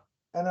Penta.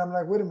 And I'm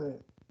like, wait a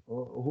minute,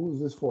 who's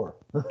this for?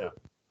 Yeah,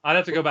 I'd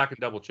have to go back and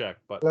double check.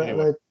 But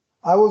anyway. Like,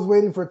 I was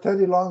waiting for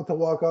Teddy Long to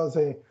walk out and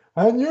say,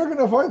 "And you're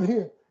gonna fight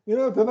here.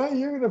 Tonight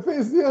you're gonna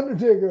face the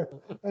Undertaker."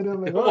 And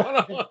I'm like,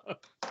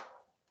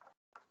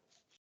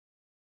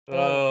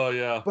 oh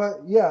yeah.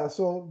 But yeah,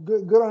 so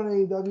good on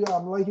AEW.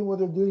 I'm liking what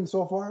they're doing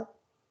so far,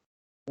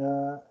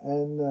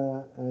 and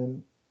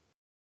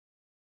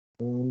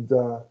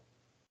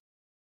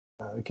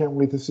I can't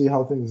wait to see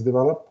how things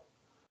develop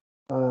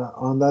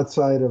on that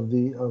side of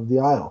the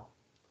aisle.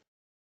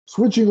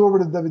 Switching over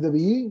to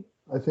WWE,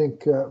 I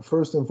think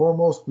first and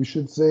foremost we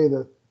should say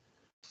that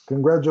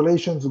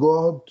congratulations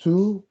go out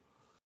to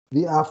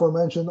the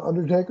aforementioned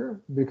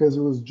Undertaker, because it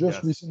was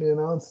just recently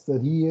announced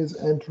that he is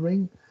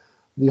entering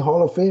the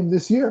Hall of Fame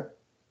this year.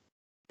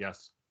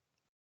 Yes.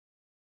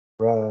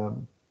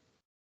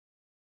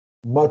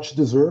 Much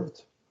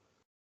deserved.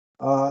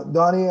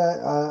 Donnie,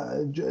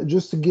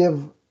 just to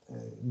give,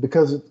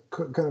 because it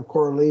kind of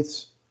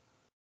correlates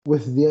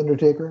with The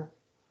Undertaker,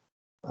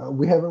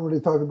 We haven't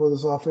really talked about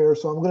this off air,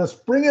 so I'm going to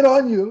spring it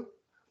on you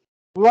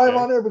live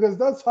on air because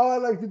that's how I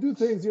like to do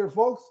things here,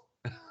 folks.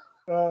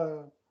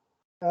 And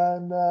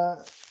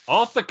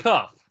off the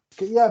cuff.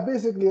 Yeah,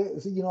 basically,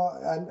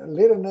 and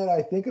late at night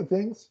I think of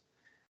things,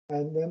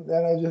 and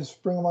then I just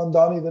spring them on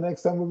Donnie the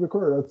next time we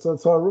record.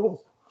 That's how it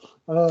rolls.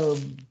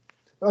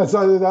 It's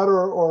either that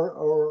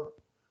or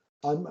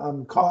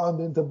I'm conned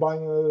into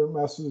buying another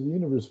Masters of the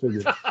Universe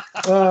figure.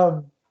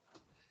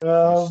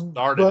 You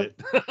started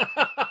it.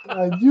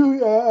 and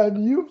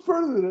you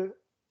furthered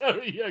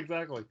it. Yeah,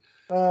 exactly.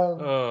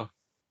 But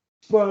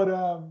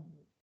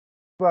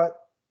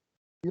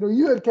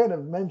you had kind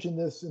of mentioned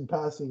this in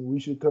passing. We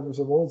should cover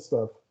some old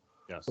stuff.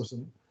 Yes.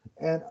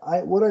 And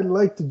what I'd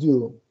like to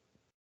do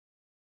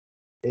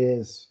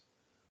is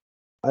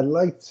I'd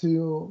like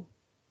to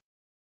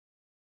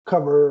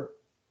cover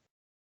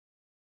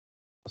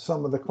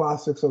some of the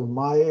classics of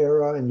my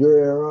era and your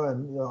era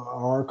and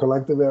our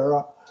collective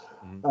era.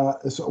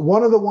 Mm-hmm. So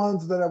one of the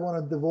ones that I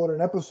want to devote an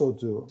episode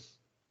to,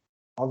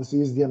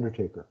 obviously, is The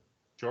Undertaker.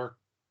 Sure.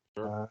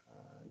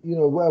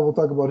 We'll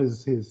talk about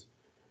his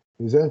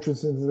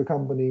entrance into the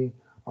company,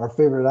 our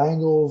favorite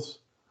angles.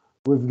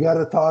 We've got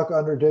to talk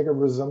Undertaker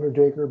versus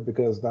Undertaker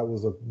because that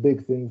was a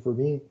big thing for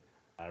me.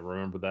 I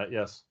remember that,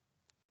 yes.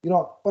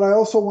 But I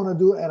also want to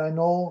do, and I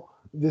know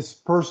this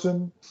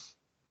person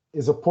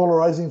is a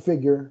polarizing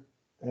figure,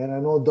 and I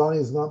know Donnie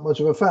is not much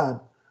of a fan,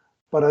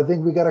 but I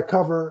think we got to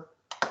cover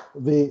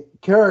the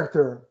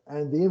character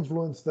and the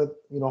influence that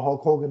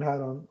Hulk Hogan had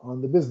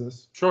on the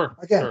business. Sure.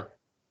 Again, sure.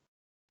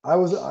 I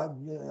was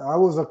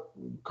a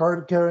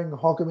card-carrying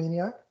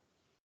Hulkamaniac.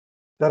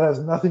 That has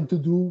nothing to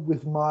do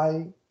with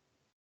my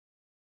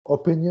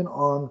opinion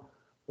on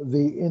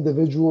the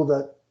individual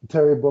that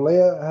Terry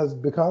Bollea has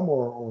become,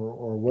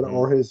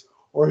 or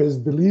his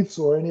beliefs,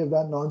 or any of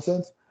that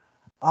nonsense.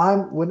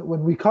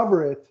 When we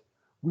cover it,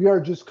 we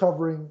are just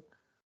covering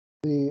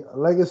the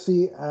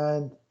legacy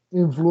and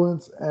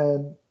influence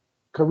and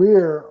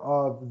career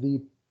of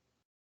the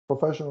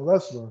professional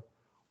wrestler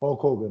Hulk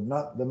Hogan,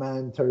 not the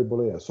man Terry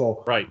Bollea.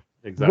 So right.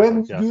 Exactly.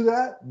 When we do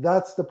that,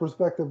 that's the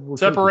perspective we're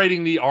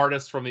separating the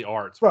artists from the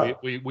arts. Right.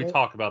 We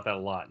talk about that a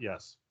lot.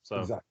 Yes. So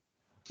exactly.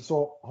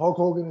 So Hulk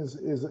Hogan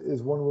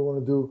is one we want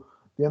to do.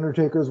 The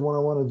Undertaker is one I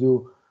want to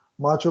do.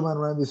 Macho Man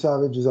Randy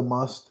Savage is a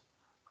must.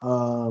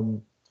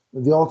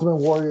 The Ultimate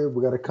Warrior,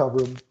 we got to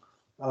cover him.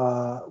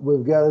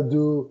 We've got to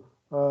do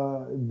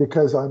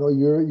because I know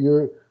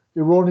you're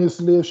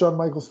erroneously a Shawn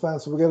Michaels fan,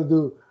 so we got to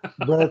do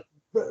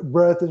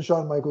Bret and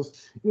Shawn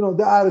Michaels.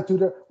 The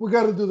attitude there. We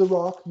got to do The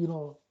Rock.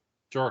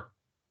 Sure.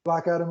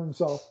 Black Adam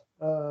himself.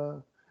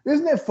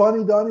 Isn't it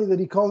funny, Donnie, that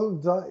he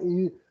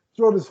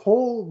throughout his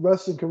whole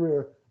wrestling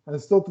career, and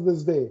still to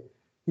this day,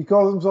 he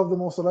calls himself the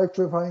most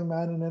electrifying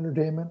man in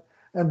entertainment,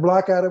 and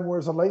Black Adam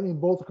wears a lightning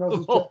bolt across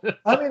his chest.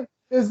 I mean,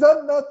 is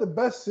that not the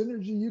best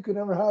synergy you could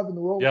ever have in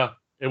the world? Yeah,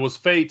 it was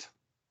fate,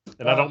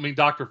 and I don't mean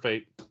Dr.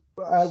 Fate.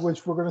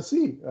 Which we're going to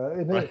see.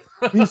 Right.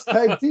 He's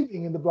tag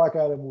teaming in the Black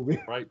Adam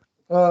movie. Right.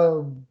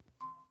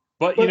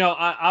 But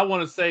I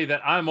want to say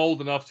that I'm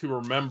old enough to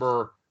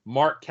remember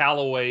Mark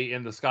Calloway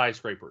in the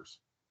Skyscrapers.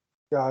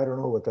 Yeah, I don't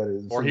know what that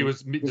is. Or he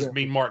was just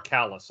mean Mark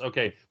Callis.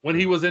 Okay, when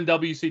he was in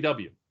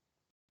WCW.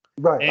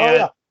 Right.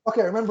 And,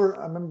 okay, I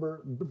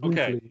remember briefly.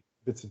 Okay.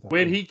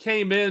 When he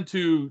came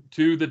into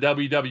the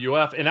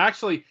WWF, and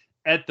actually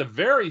at the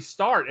very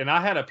start, and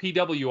I had a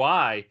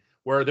PWI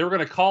where they were going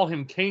to call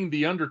him King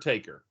the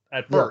Undertaker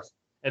at first,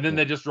 and then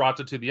they just dropped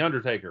it to the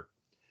Undertaker.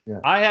 Yeah.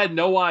 I had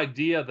no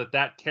idea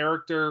that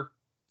character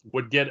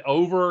would get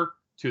over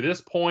to this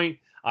point.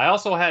 I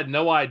also had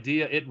no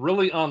idea it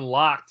really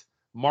unlocked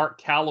Mark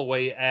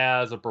Calloway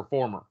as a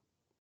performer.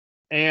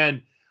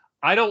 And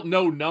I don't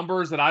know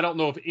numbers, and I don't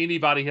know if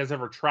anybody has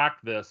ever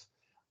tracked this.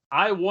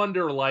 I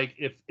wonder,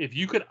 if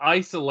you could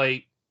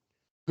isolate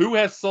who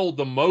has sold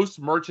the most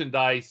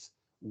merchandise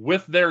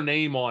with their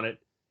name on it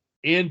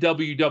in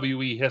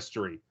WWE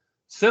history,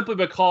 simply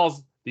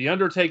because The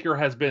Undertaker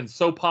has been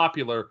so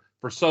popular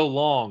for so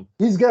long.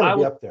 He's got to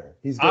be up there.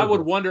 I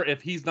would wonder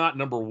if he's not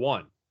number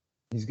one.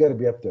 He's got to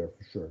be up there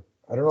for sure.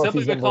 I don't know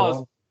simply if he's because, number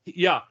one.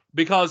 Yeah,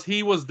 because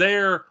he was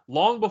there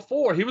long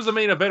before. He was a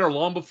main eventer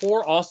long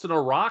before Austin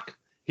or Rock.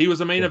 He was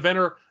a main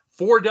eventer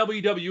for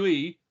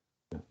WWE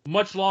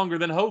much longer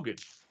than Hogan.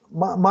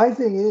 My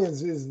thing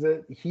is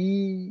that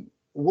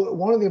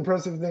one of the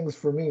impressive things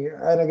for me,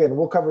 and again,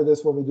 we'll cover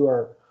this when we do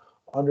our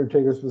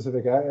Undertaker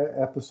specific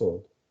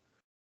episode,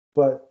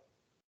 but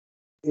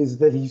is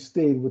that he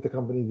stayed with the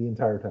company the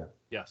entire time.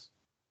 Yes.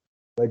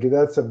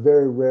 That's a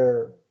very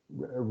rare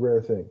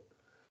thing.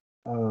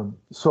 And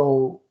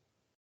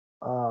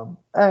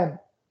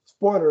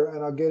spoiler,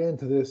 and I'll get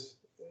into this,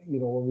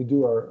 when we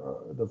do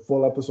the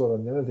full episode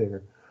on The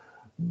Undertaker,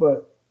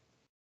 but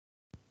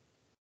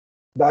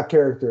that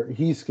character,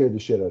 he scared the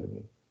shit out of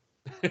me.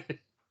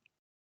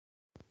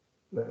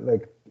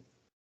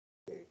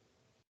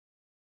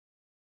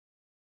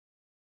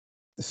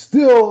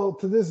 Still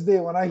to this day,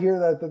 when I hear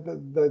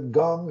that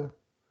gong,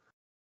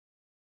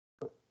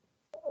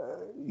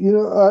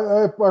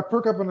 I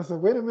perk up and I say,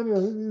 wait a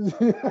minute.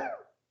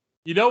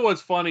 You know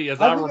what's funny is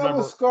I think remember. I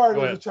was scarred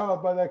as a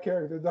child by that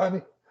character,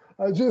 Donnie.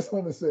 I just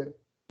want to say.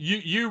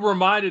 You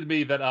reminded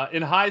me that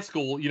in high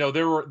school,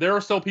 there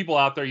are still people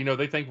out there,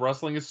 they think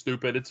wrestling is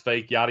stupid, it's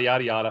fake, yada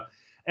yada yada.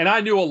 And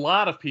I knew a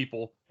lot of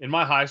people in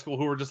my high school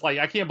who were just like,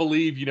 I can't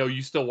believe,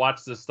 you still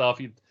watch this stuff.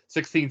 You're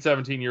 16,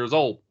 17 years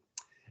old.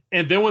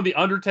 And then when the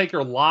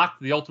Undertaker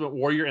locked the Ultimate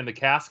Warrior in the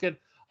casket,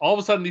 all of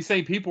a sudden these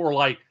same people were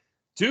like,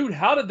 dude,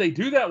 how did they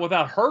do that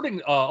without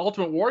hurting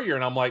Ultimate Warrior?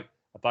 And I'm like,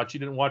 I thought you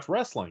didn't watch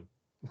wrestling.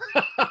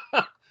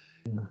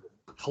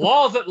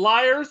 Closet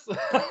liars.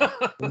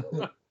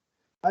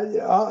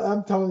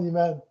 I'm telling you,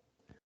 man.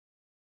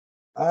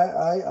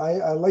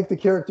 I like the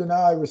character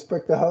now. I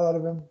respect the hell out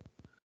of him.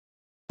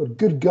 But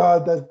good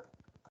God,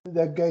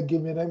 that guy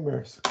gave me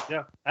nightmares.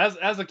 Yeah, as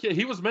a kid,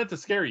 he was meant to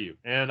scare you,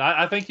 and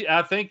I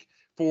think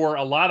for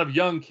a lot of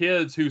young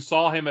kids who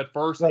saw him at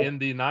first in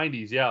the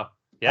 '90s, yeah,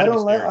 I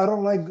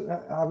don't like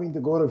having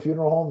to go to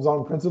funeral homes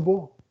on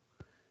principle,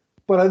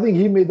 but I think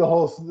he made the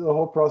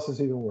whole process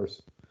even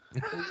worse.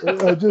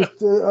 I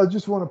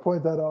just want to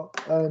point that out,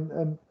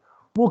 and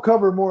we'll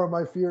cover more of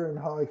my fear and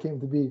how I came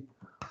to be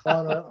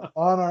on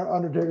our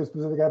Undertaker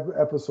specific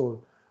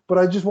episode. But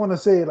I just want to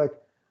say, like,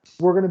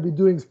 we're going to be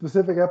doing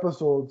specific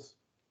episodes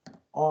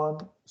on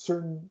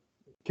certain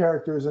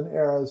characters and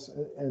eras,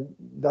 and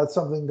that's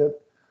something that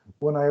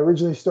when I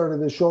originally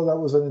started this show, that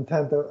was an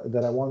intent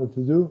that I wanted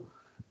to do,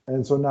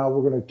 and so now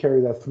we're going to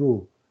carry that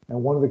through.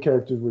 And one of the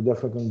characters we're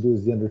definitely going to do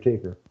is the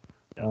Undertaker.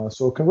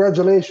 So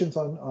congratulations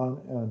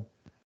on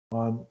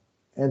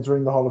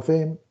entering the Hall of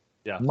Fame.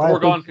 Yeah,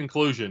 foregone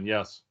conclusion.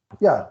 Yes.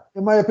 Yeah,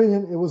 in my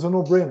opinion, it was a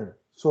no-brainer.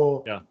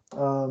 So yeah,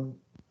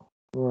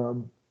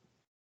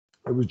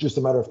 it was just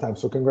a matter of time.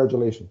 So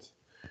congratulations.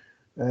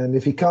 And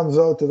if he comes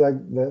out to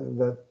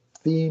that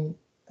theme,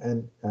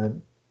 and I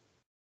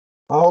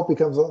hope he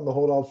comes out in the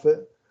whole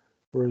outfit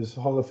for his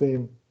Hall of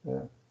Fame.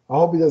 I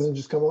hope he doesn't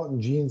just come out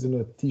in jeans and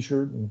a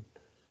t-shirt and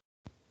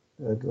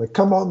like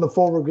come out in the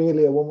full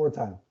regalia one more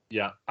time.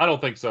 Yeah, I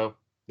don't think so.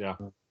 Yeah.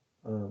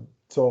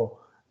 So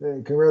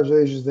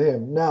congratulations to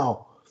him.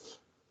 Now,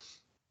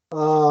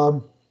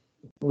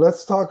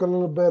 let's talk a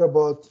little bit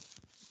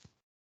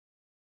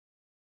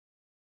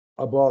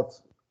about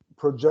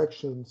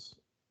projections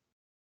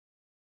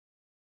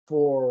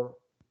for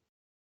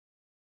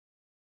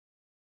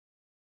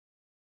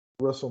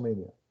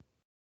WrestleMania.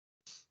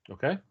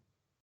 Okay.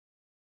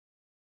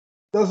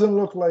 Doesn't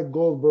look like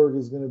Goldberg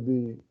is going to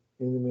be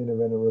in the main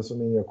event of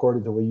WrestleMania,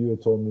 according to what you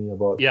had told me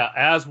about. Yeah,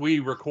 as we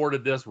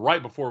recorded this,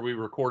 right before we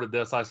recorded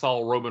this, I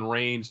saw Roman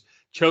Reigns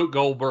choke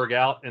Goldberg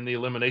out in the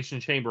Elimination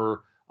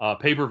Chamber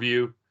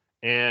pay-per-view,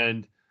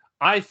 and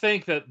I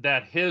think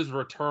that his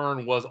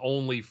return was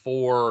only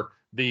for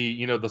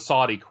the the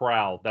Saudi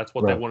crowd. That's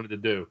what they wanted to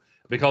do,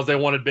 because they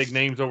wanted big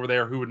names over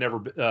there who had never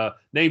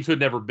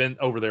been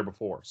over there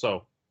before.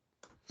 So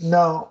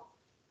now,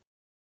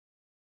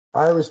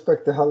 I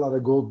respect the hell out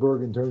of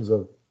Goldberg in terms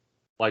of,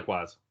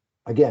 likewise,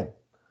 again,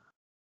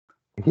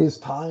 his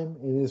time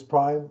in his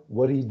prime,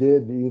 what he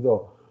did,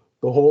 the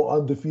whole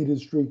undefeated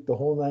streak, the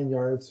whole 9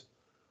 yards,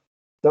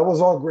 that was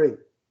all great,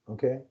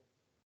 okay?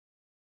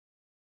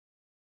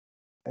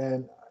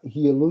 And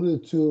he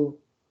alluded to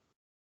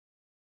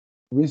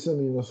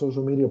recently in a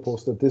social media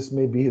post that this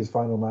may be his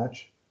final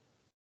match.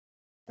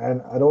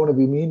 And I don't want to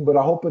be mean, but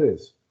I hope it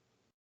is.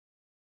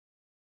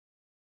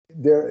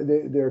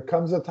 There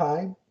comes a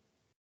time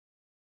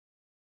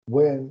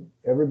when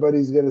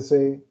everybody's going to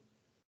say,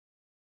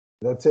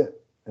 that's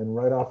it, and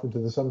right off into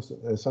the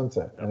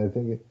sunset. And I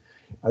think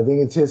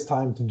it's his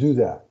time to do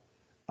that.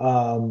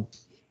 I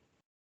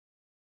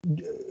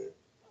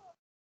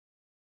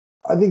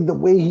think the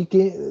way he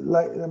can,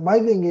 like, my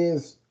thing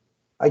is,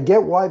 I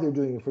get why they're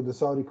doing it for the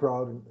Saudi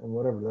crowd and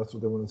whatever. That's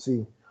what they want to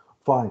see.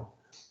 Fine.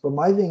 But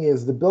my thing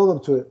is the build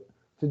up to it,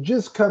 to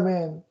just come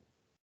in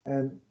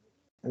and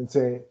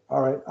say,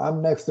 all right,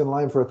 I'm next in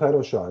line for a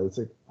title shot. It's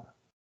like,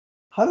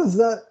 how does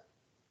that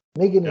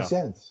make any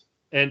sense?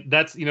 And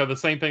that's, the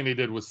same thing they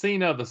did with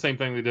Cena, the same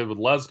thing they did with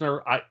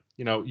Lesnar.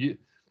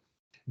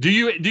 Do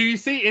you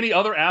see any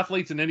other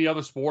athletes in any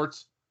other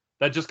sports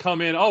that just come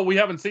in, oh, we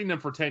haven't seen them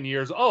for 10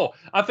 years. Oh,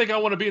 I think I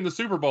want to be in the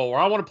Super Bowl, or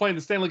I want to play in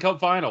the Stanley Cup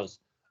Finals.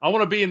 I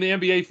want to be in the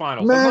NBA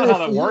Finals. Man, that's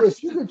not how that works.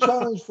 If you could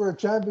challenge for a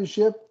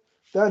championship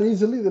that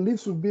easily, the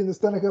Leafs would be in the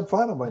Stanley Cup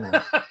Final by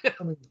now. Yeah.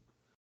 I mean,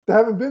 they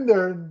haven't been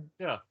there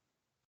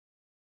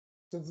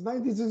since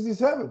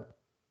 1967.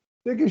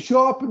 They can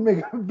show up and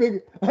make a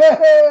big,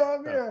 hey,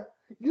 I'm here.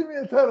 Give me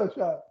a title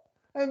shot.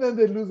 And then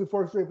they'd lose it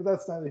 4 straight, but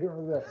that's neither here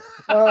nor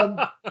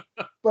there.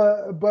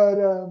 But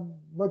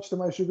much to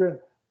my chagrin.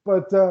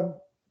 But,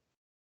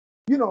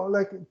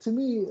 like, to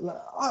me,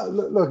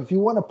 look, if you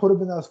want to put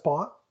him in that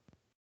spot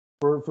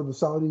for the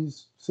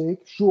Saudis' sake,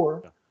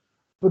 sure.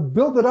 But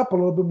build it up a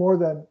little bit more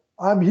than,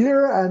 I'm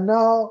here and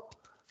now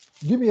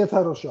give me a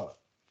title shot.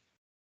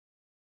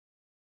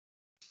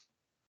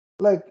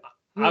 Like,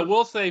 I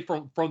will say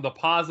from the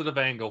positive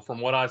angle, from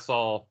what I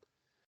saw,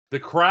 the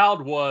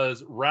crowd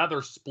was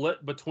rather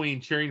split between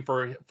cheering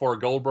for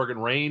Goldberg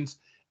and Reigns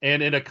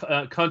And in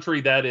a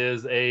country that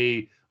is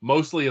a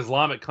mostly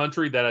Islamic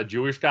country, that a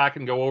Jewish guy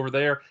can go over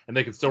there and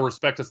they can still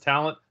respect his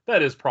talent,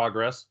 that is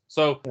progress.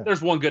 So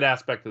there's one good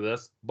aspect of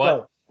this.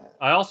 But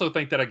I also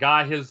think that a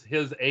guy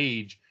his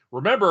age,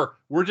 remember,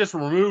 we're just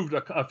removed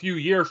a few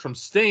years from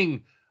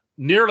Sting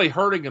nearly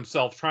hurting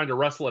himself trying to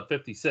wrestle at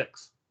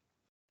 56.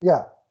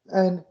 Yeah,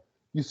 and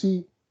you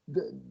see,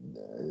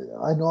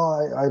 I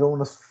know I don't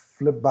want to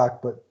flip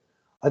back, but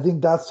I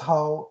think that's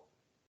how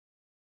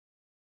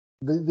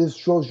this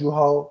shows you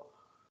how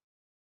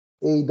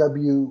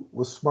AEW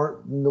was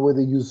smart in the way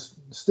they use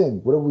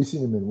Sting. What have we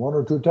seen him in? 1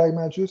 or 2 tag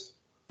matches?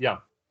 Yeah.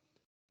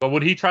 But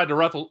when he tried to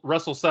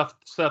wrestle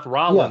Seth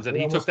Rollins and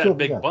he took that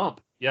big bump,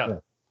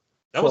 that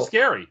was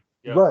scary.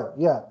 Yeah. Right,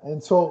 yeah.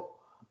 And so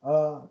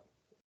the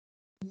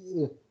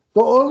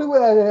only way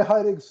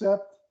I'd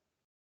accept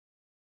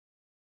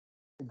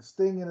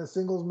Sting in a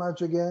singles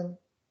match again,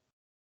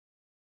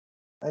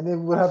 and it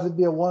would have to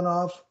be a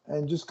one-off,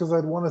 and just because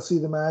I'd want to see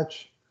the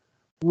match,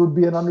 would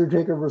be an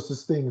Undertaker versus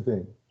Sting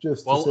thing.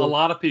 Just a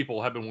lot of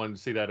people have been wanting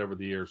to see that over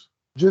the years.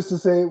 Just to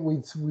say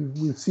we've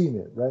seen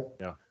it, right?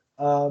 Yeah.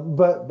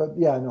 But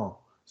yeah, no.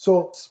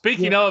 So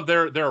speaking of,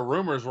 there are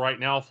rumors right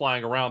now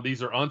flying around.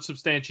 These are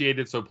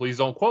unsubstantiated, so please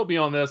don't quote me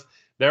on this.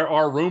 There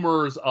are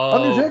rumors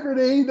of Undertaker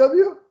to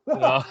AEW.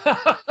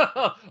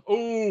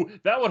 Oh,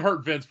 that would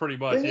hurt Vince pretty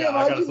much. Can you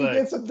imagine he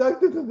gets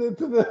abducted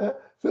to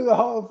the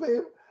Hall of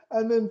Fame,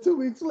 and then 2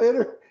 weeks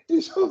later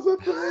he shows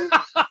up to me?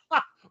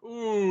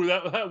 Ooh,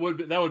 that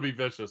would be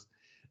vicious.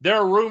 There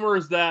are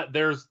rumors that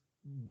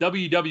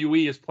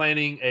WWE is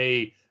planning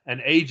an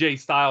AJ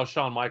Styles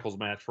Shawn Michaels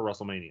match for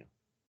WrestleMania.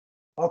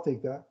 I'll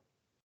take that.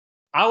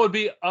 I would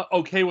be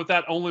okay with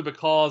that only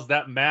because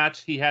that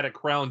match he had at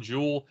Crown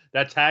Jewel,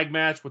 that tag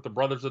match with the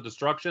Brothers of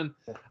Destruction,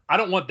 I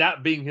don't want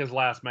that being his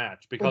last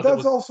match because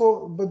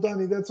but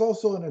Donnie, that's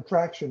also an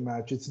attraction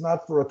match. It's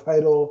not for a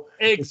title.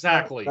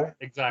 Exactly. Not, right?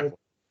 Exactly.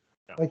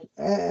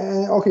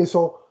 Okay,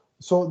 so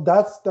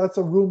that's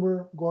a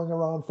rumor going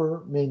around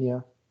for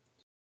Mania.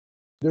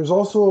 There's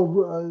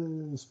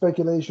also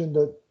speculation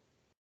that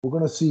we're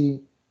going to see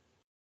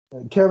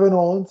Kevin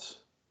Owens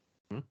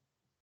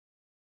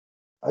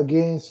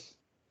against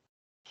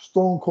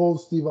Stone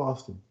Cold Steve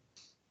Austin.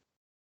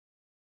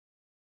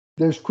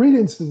 There's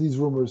credence to these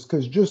rumors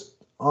because just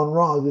on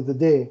Raw the other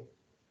day,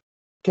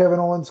 Kevin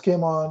Owens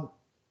came on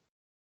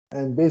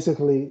and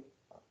basically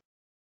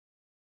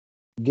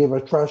gave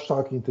a trash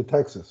talking to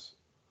Texas,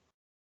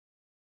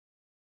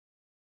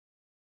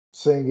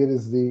 saying it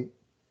is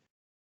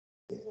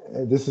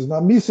this is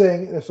not me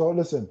saying it. So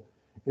listen,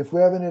 if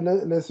we have any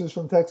listeners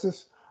from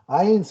Texas,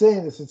 I ain't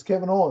saying this. It's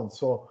Kevin Owens.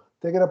 So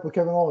take it up with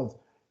Kevin Owens.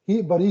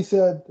 He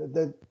said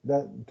that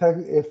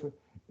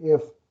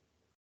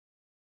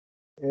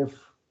if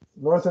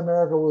North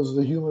America was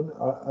a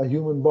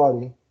human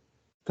body,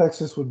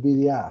 Texas would be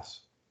the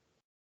ass.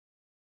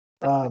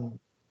 Now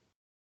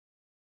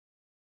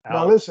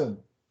listen.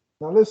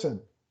 I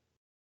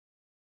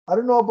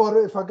don't know about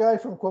if a guy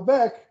from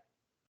Quebec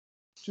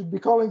should be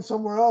calling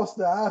somewhere else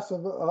the ass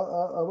of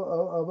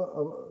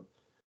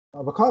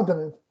a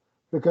continent,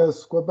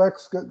 because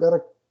Quebec's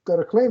got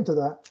a claim to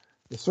that.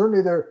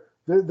 Certainly,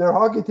 their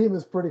hockey team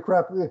is pretty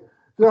crap.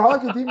 Their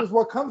hockey team is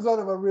what comes out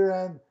of a rear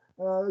end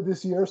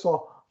this year.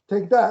 So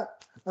take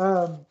that,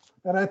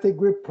 and I take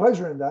great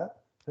pleasure in that.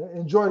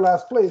 Enjoy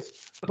last place,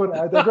 but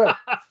I digress.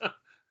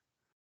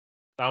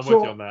 I'm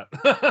with you on that.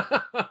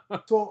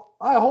 So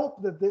I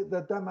hope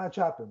that match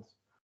happens,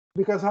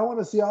 because I want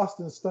to see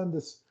Austin stun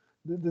this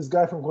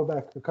guy from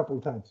Quebec a couple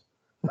of times.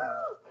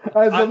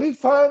 As a Leaf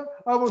fan,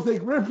 I will take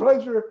great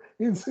pleasure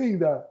in seeing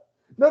that.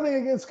 Nothing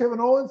against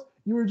Kevin Owens.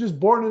 You were just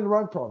born in the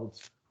wrong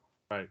province.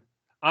 Right.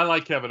 I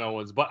like Kevin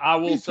Owens, but I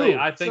will say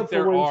I think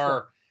there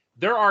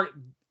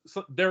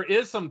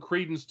is some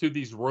credence to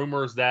these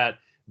rumors that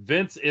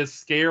Vince is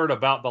scared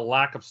about the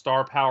lack of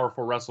star power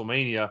for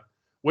WrestleMania,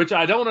 which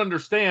I don't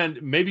understand.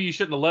 Maybe you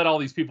shouldn't have let all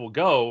these people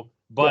go,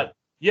 but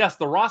yes,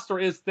 the roster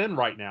is thin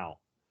right now.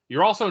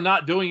 You're also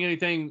not doing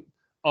anything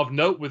of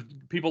note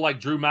with people like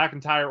Drew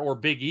McIntyre or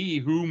Big E,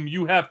 whom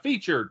you have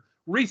featured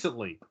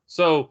recently.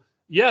 So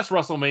yes,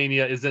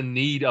 WrestleMania is in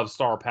need of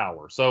star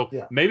power. So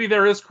maybe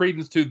there is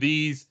credence to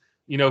these,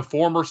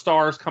 former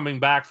stars coming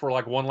back for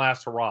like one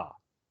last hurrah.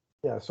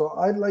 Yeah, so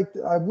I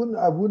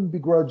wouldn't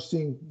begrudge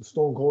seeing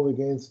Stone Cold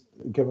against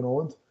Kevin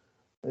Owens.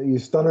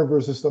 He's stunner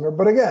versus stunner,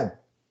 but again,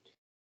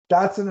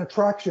 that's an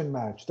attraction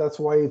match. That's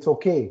why it's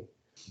okay.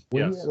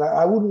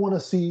 I wouldn't want to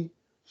see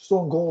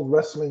Stone Cold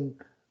wrestling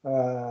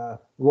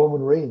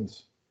Roman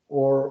Reigns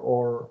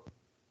or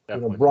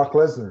Brock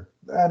Lesnar.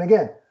 And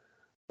again,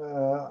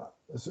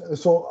 if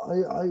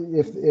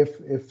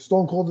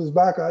Stone Cold is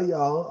back,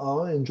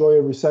 I'll enjoy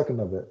every second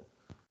of it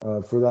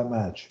for that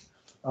match.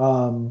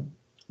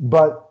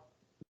 But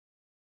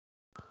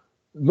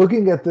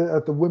looking at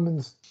the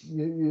women's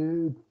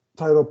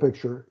title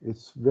picture,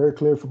 it's very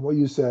clear from what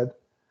you said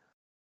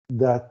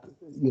that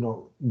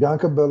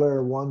Bianca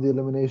Belair won the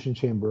Elimination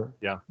Chamber.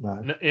 Yeah,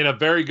 in a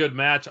very good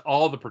match.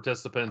 All the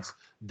participants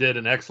did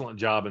an excellent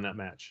job in that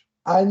match.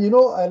 And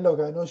look, I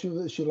know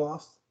she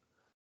lost,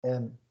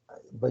 and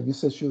But you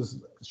said she was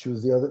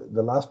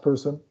the last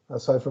person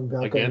aside from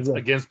Bianca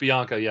against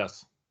Bianca,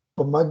 yes.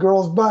 But my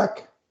girl's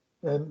back,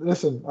 and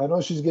listen, I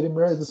know she's getting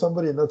married to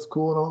somebody, and that's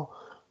cool and all,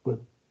 but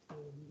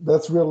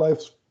that's real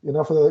life.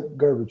 Enough of that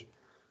garbage.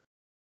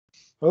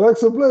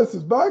 Alexa Bliss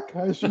is back,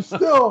 and she's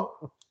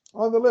still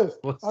on the list.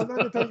 I'm not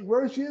gonna tell you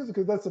where she is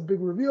because that's a big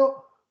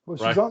reveal, but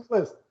she's on the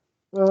list.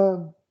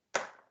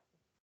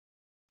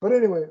 But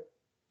anyway,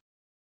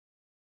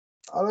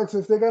 Alexa,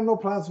 if they got no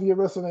plans for your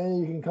WrestleMania,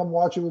 you can come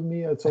watch it with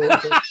me. It's all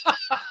okay.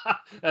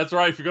 That's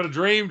right. If you're gonna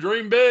dream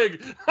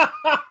big.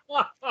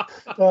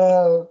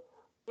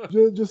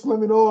 Just let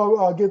me know.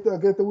 I'll get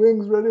the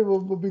wings ready.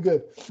 We'll be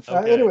good.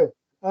 Okay. Anyway,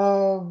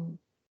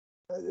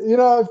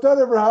 if that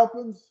ever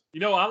happens,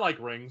 I like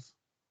rings.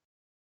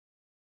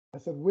 I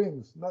said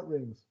wings, not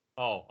rings.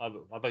 Oh, I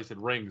thought you said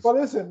rings. But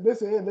listen.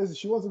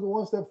 She wants to go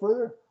one step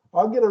further.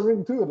 I'll get a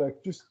ring too.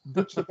 Like, just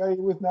ditch the guy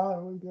you're with now,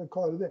 and we're gonna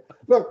call it a day.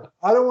 Look,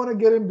 I don't want to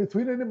get in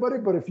between anybody,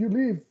 but if you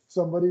leave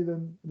somebody,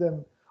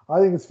 then I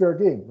think it's fair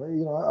game.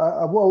 Right?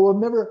 I will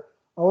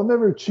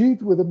never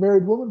cheat with a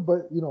married woman,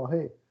 but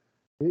hey,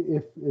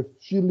 if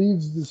she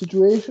leaves the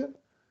situation,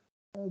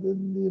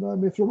 then I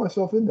may throw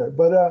myself in there.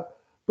 But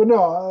no,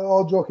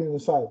 all joking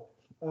aside.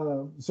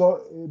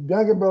 So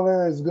Bianca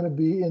Belair is going to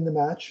be in the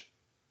match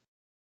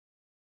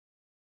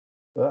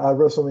at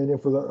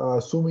WrestleMania for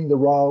assuming the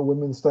Raw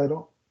Women's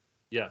title.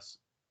 Yes.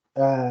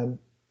 And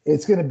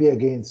it's going to be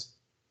against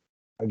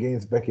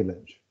Becky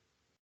Lynch.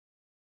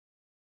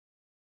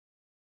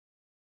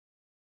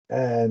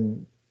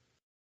 And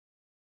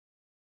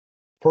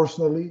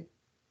personally,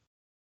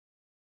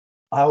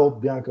 I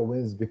hope Bianca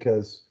wins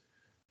because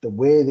the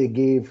way they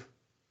gave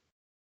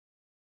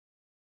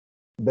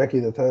Becky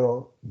the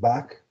title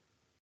back,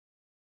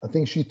 I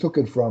think she took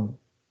it from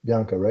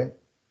Bianca, right?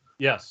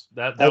 Yes,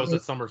 that was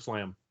at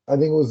SummerSlam. I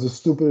think it was the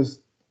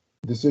stupidest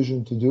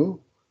decision to do.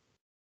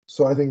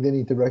 So I think they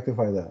need to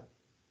rectify that.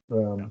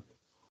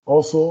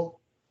 Also,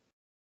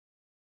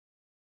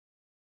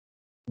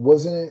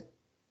 wasn't it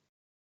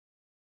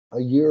a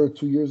year or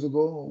 2 years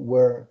ago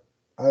where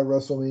at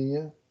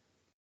WrestleMania,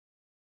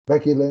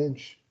 Becky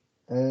Lynch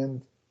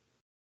and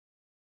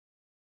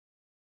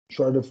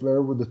Charlotte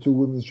Flair were the two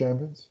women's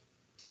champions?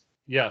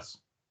 Yes.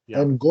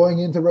 Yeah. And going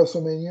into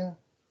WrestleMania,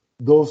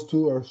 those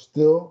two are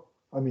still,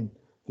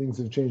 things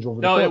have changed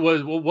over the No, it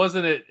was,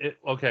 wasn't it?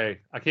 Okay,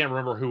 I can't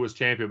remember who was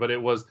champion, but there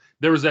was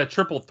that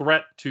triple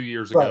threat 2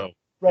 years ago.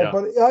 Right, yeah.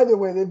 But either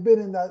way, they've been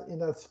in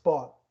that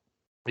spot.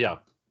 Yeah.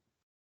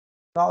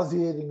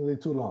 Nauseatingly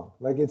too long.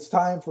 Like, it's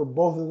time for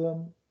both of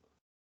them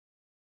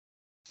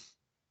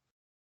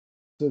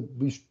to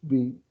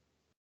be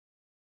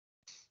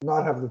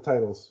not have the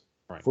titles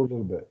for a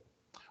little bit.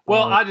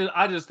 Well,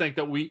 I just think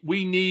that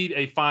we need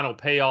a final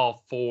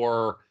payoff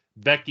for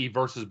Becky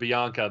versus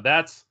Bianca.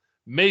 That's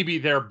maybe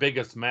their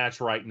biggest match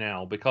right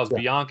now because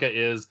Bianca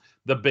is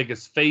the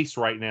biggest face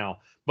right now.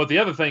 But the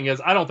other thing is,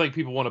 I don't think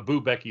people want to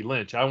boo Becky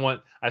Lynch.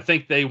 I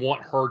think they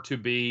want her to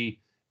be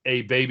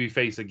a baby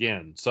face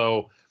again.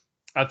 So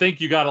I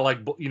think you got to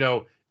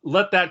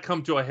let that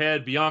come to a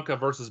head. Bianca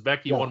versus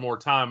Becky one more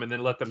time, and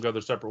then let them go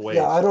their separate ways.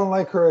 Yeah, I don't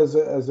like her as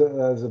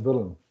a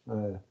villain.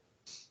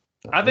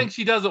 I think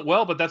she does it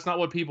well, but that's not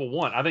what people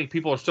want. I think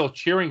people are still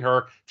cheering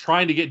her,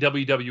 trying to get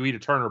WWE to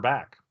turn her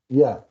back.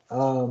 Yeah,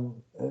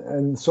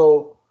 and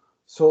so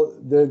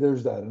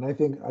there's that, and I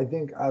think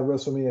at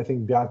WrestleMania, I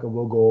think Bianca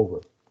will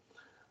go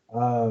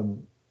over.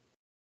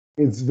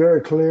 It's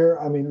very clear.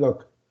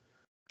 Look,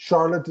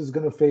 Charlotte is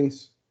going to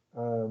face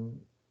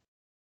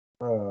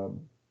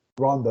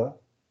Ronda,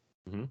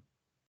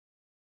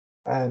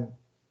 and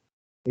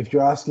if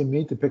you're asking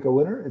me to pick a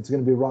winner, it's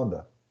going to be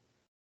Ronda.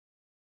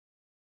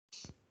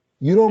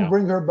 You don't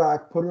bring her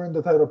back, put her in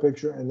the title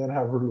picture, and then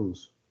have her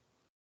lose.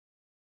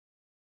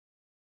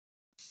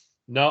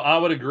 No, I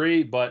would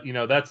agree, but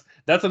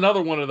that's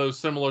another one of those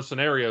similar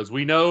scenarios.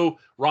 We know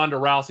Ronda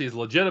Rousey is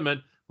legitimate,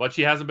 but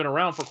she hasn't been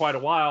around for quite a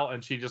while,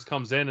 and she just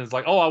comes in and is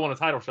like, "Oh, I want a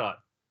title shot."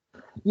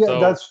 Yeah,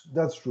 so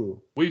that's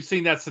true. We've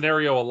seen that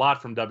scenario a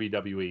lot from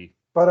WWE.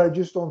 But I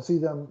just don't see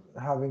them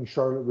having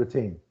Charlotte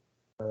retain.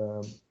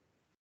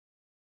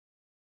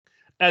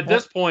 At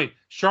this point,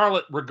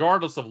 Charlotte,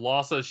 regardless of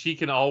losses, she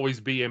can always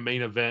be a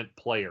main event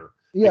player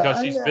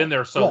because she's been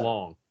there so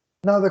long.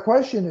 Now the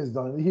question is,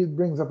 Don, he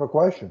brings up a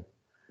question.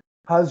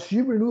 Has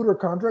she renewed her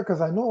contract?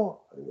 Because I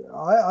know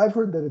I've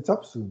heard that it's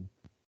up soon.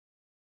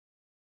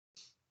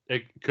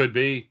 It could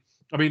be.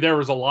 There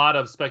was a lot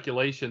of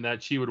speculation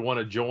that she would want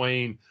to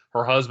join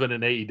her husband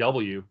in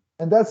AEW.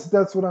 And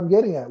that's what I'm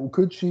getting at.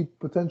 Could she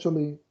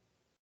potentially?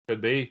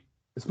 Could be.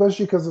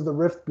 Especially because of the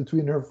rift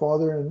between her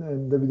father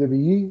and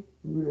WWE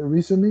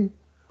recently.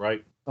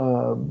 Right.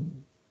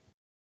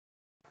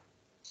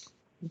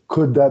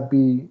 Could that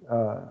be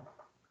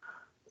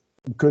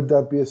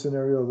a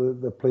scenario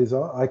that plays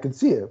out? I can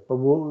see it,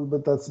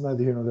 but that's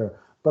neither here nor there.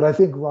 But I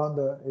think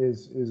Ronda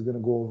is going to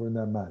go over in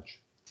that match.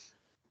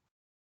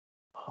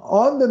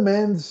 On the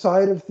men's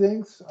side of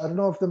things, I don't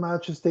know if the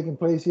match has taken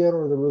place yet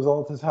or the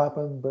result has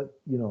happened, but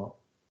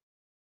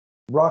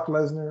Brock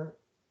Lesnar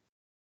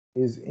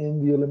is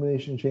in the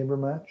Elimination Chamber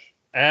match.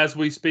 As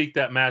we speak,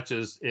 that match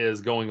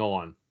is going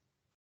on.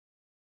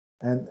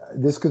 And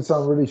this could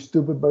sound really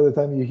stupid by the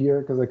time you hear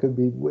it, because I could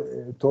be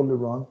totally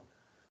wrong.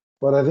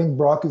 But I think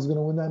Brock is going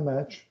to win that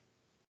match.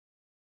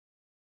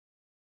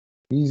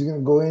 He's going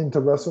to go into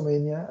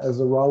WrestleMania as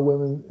the Raw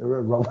Women.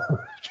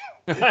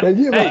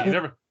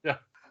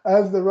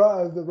 As the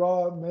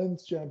Raw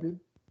Men's Champion.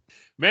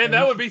 Man,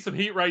 that would be some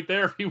heat right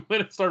there if he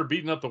went and started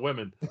beating up the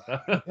women.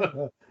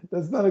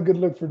 That's not a good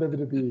look for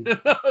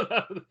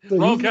WWE. So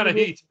wrong kind of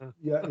heat.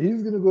 Yeah,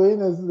 he's going to go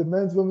in as the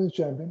Men's Women's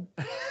Champion.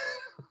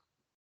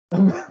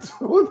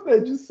 What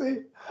did I just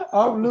say?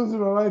 I'm losing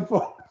my mind,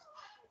 folks.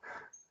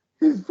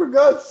 For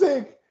God's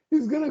sake,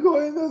 he's going to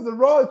go in as the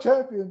Raw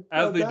Champion.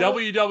 As the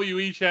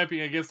WWE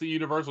Champion against the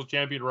Universal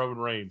Champion Roman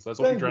Reigns. That's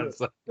what you're trying to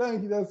say.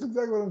 Thank you. That's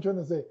exactly what I'm trying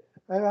to say.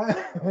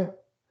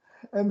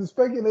 And the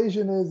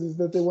speculation is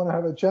that they want to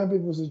have a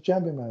champion versus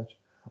champion match.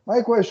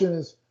 My question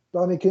is,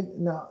 Donnie,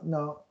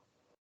 now,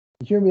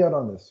 hear me out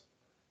on this.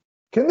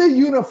 Can they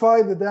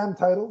unify the damn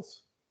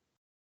titles?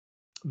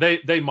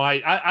 They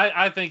might.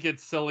 I think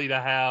it's silly to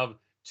have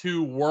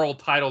two world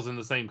titles in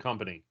the same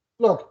company.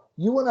 Look,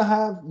 you want to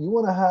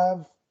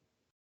have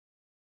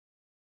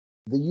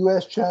the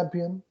U.S.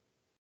 champion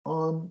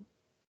on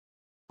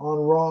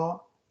Raw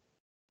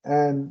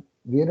and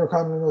the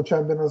Intercontinental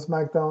champion on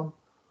SmackDown.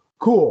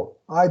 Cool.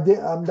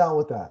 I'm down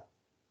with that.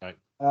 Right.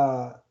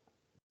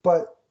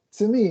 But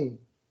to me,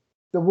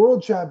 the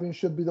world champion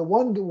should be the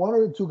one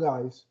or two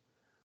guys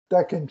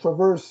that can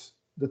traverse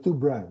the two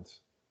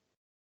brands,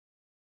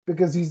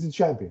 because he's the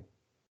champion.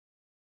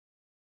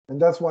 And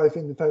that's why I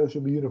think the title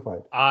should be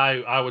unified.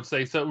 I would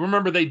say so.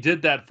 Remember, they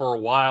did that for a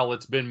while.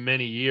 It's been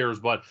many years,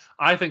 but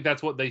I think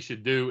that's what they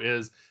should do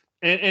is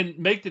and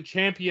make the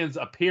champions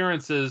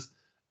appearances.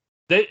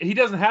 He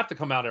doesn't have to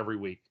come out every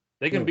week.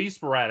 They can be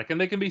sporadic and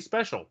they can be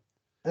special.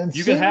 And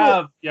you can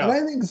have, and I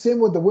think the same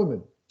with the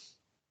women.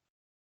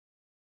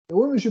 The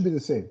women should be the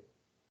same.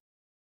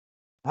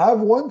 Have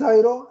one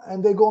title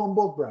and they go on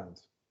both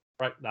brands.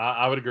 Right.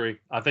 I would agree.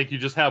 I think you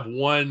just have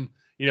one,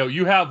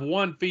 you have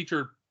one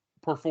featured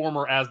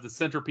performer as the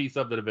centerpiece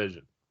of the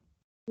division.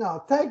 Now,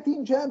 tag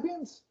team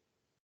champions,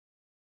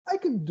 I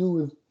could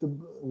do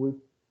with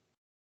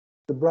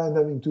the brand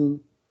having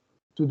two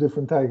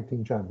different tag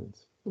team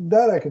champions.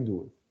 That I can do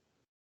with.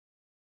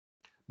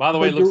 By the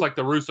way, it looks like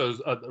the Usos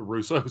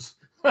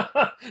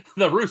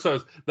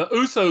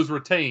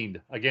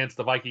retained against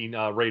the Viking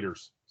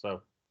Raiders.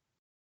 So,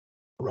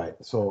 right.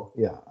 So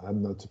yeah,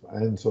 I'm not,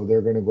 and so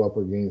they're going to go up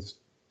against,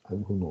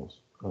 who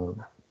knows?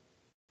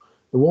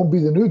 It won't be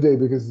the New Day,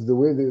 because the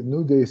way the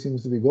New Day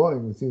seems to be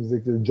going, it seems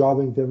like they're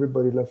jobbing to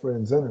everybody left, right,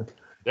 and center.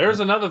 There's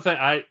another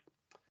thing.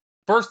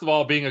 First of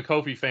all, being a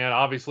Kofi fan,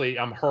 obviously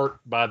I'm hurt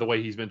by the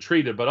way he's been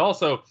treated, but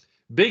also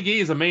Big E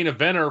is a main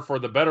eventer for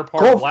the better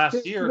part of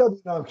last year. No,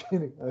 I'm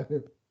kidding.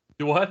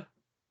 Do what?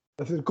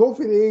 I said Kofi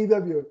to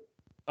AEW.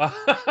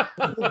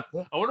 I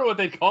wonder what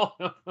they call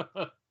him.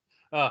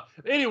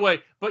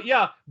 Anyway, but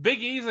yeah,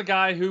 Big E's a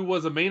guy who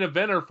was a main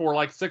eventer for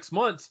like 6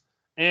 months,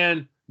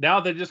 and now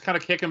they just kind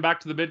of kick him back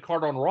to the mid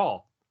card on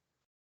Raw.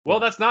 Well,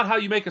 that's not how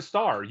you make a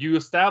star. You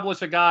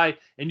establish a guy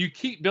and you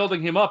keep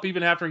building him up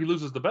even after he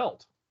loses the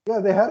belt. Yeah,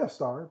 they had a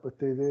star, but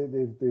they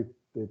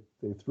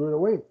threw it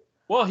away.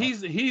 Well,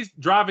 he's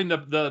driving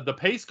the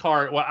pace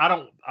car. Well, I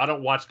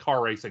don't watch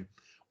car racing.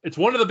 It's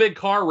one of the big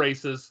car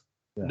races,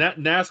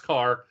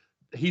 NASCAR.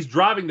 He's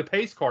driving the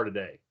pace car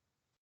today.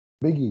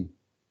 Big E.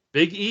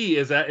 Big E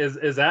is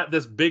at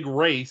this big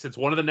race. It's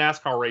one of the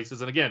NASCAR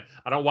races. And again,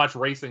 I don't watch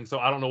racing, so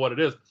I don't know what it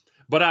is.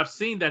 But I've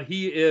seen that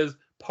he is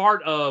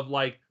part of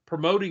like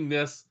promoting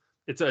this.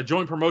 It's a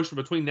joint promotion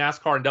between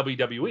NASCAR and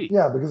WWE.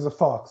 Yeah, because of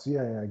Fox.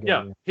 Yeah, I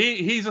get it.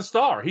 He's a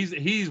star.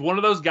 He's one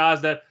of those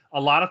guys that a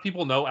lot of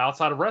people know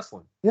outside of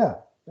wrestling. Yeah,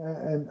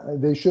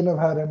 and they shouldn't have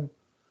had him.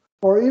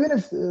 Or even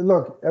if,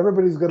 look,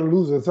 everybody's going to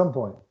lose at some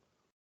point.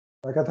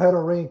 Like a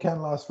title reign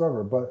can't last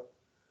forever, but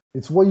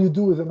it's what you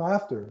do with him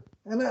after.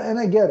 And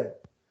I get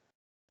it.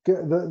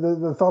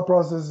 The thought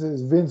process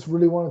is Vince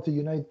really wanted to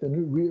reunite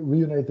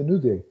the New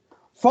Day.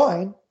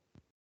 Fine,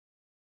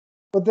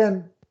 but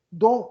then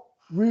don't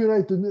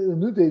reunite the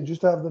New Day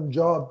just to have them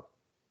job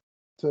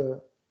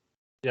to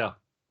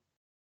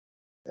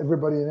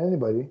everybody and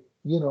anybody,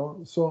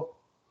 So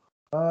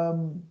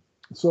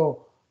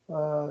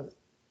that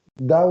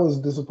was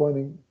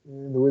disappointing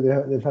in the way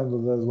they've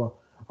handled that as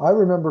well. I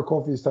remember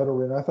Kofi's title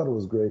reign. I thought it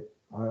was great.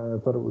 I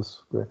thought it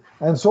was great,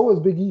 and so was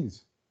Big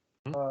E's.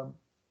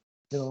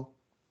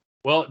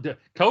 Well,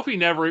 Kofi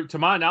never, to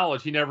my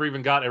knowledge, he never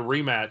even got a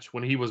rematch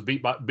when he was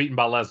beaten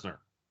by Lesnar.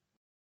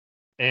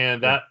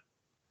 And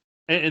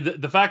and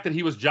the fact that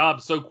he was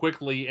jobbed so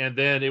quickly, and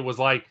then it was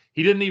like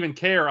he didn't even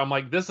care. I'm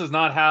like, this is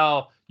not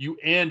how you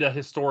end a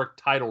historic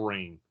title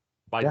reign,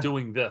 by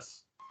doing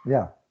this.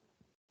 Yeah.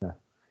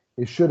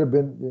 It should have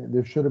been.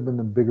 There should have been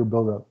a bigger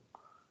build-up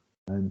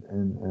and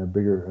a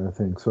bigger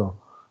thing. So,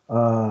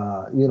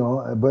 but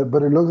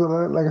it looks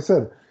like I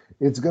said,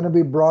 it's going to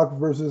be Brock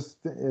versus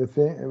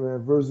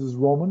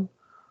Roman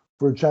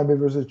for champion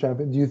versus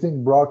champion. Do you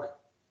think Brock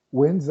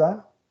wins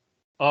that?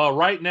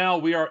 Right now,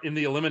 we are in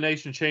the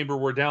Elimination Chamber.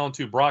 We're down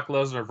to Brock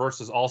Lesnar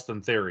versus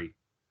Austin Theory.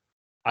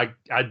 I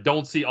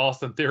don't see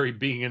Austin Theory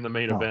being in the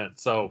main event.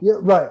 So yeah,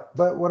 right.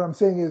 But what I'm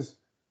saying is,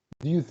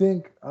 do you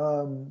think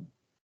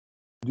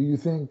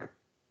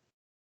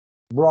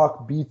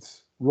Brock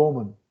beats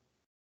Roman?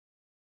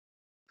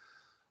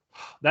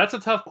 That's a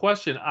tough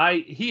question.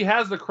 He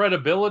has the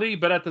credibility,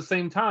 but at the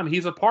same time,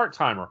 he's a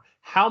part-timer.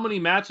 How many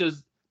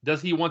matches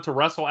does he want to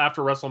wrestle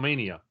after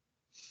WrestleMania?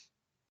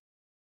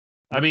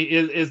 I mean,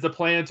 is the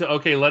plan to,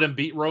 okay, let him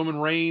beat Roman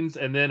Reigns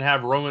and then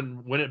have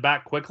Roman win it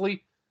back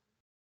quickly?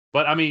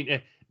 But I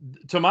mean,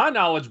 to my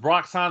knowledge,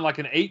 Brock signed like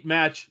an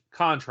 8-match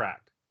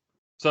contract.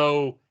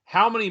 So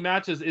how many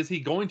matches is he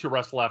going to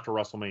wrestle after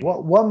WrestleMania?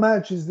 What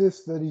match is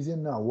this that he's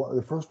in now? What,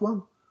 the first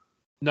one?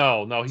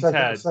 No, he's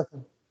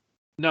second.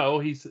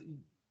 No,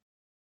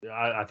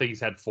 I think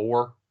he's had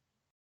 4.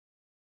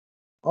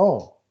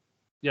 Oh.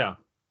 Yeah.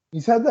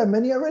 He's had that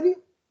many already?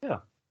 Yeah.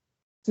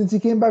 Since he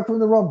came back from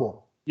the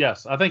Rumble?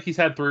 Yes, I think he's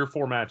had 3 or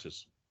 4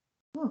 matches.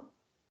 Huh.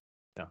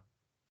 Yeah.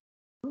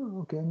 Oh,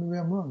 okay, maybe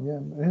I'm wrong.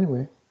 Yeah.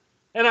 Anyway.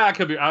 And I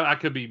could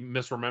be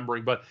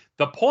misremembering, but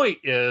the point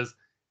is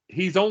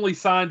he's only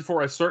signed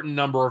for a certain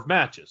number of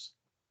matches.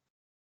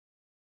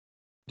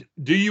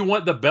 Do you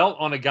want the belt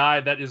on a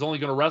guy that is only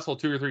going to wrestle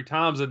 2 or 3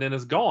 times and then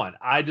is gone?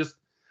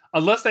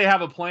 Unless they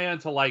have a plan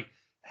to like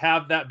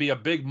have that be a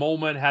big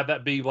moment, have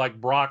that be like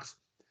Brock's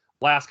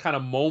last kind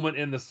of moment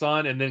in the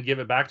sun and then give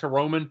it back to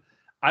Roman,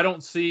 I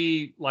don't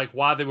see like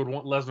why they would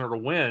want Lesnar to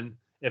win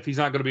if he's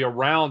not going to be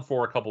around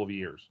for a couple of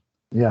years.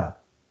 Yeah.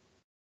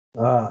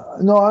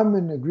 No, I'm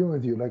in agreement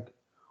with you. Like,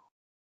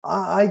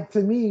 to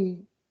me,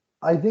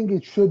 I think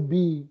it should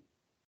be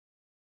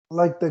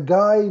like the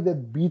guy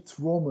that beats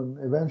Roman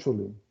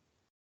eventually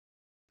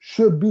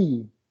should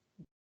be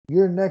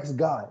your next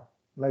guy.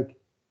 Like,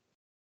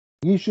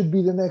 he should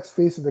be the next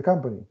face of the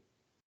company.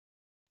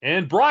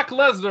 And Brock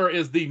Lesnar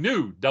is the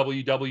new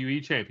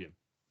WWE champion.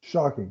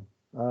 Shocking.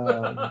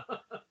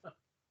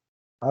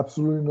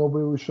 Absolutely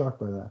nobody was shocked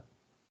by that.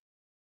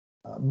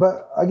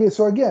 But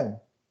again,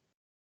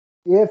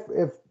 if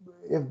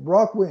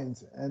Brock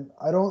wins, and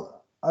I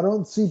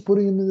don't see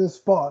putting him in this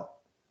spot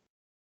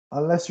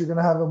unless you're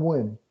gonna have him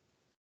win.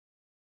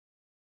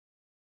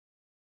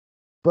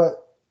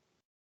 But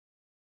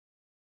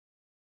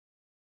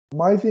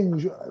my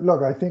thing,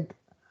 look, I think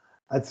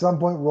at some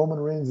point Roman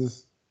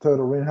Reigns'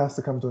 title reign has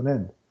to come to an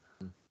end.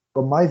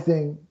 But my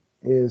thing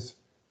is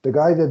the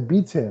guy that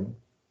beats him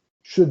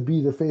should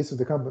be the face of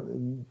the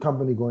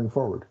company going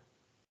forward.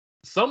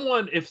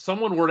 If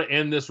someone were to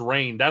end this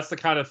reign, that's the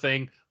kind of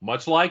thing,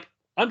 much like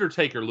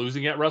Undertaker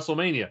losing at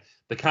WrestleMania,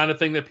 the kind of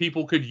thing that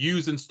people could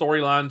use in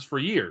storylines for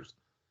years.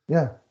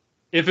 Yeah.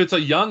 If it's a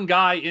young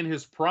guy in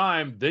his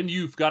prime, then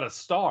you've got a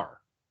star.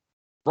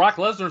 Brock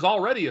Lesnar's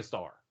already a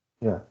star.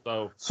 Yeah.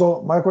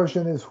 So my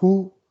question is,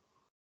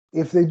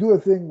 if they do a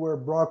thing where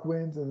Brock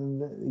wins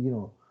and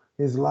then,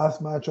 his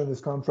last match on his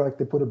contract,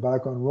 they put it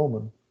back on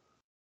Roman,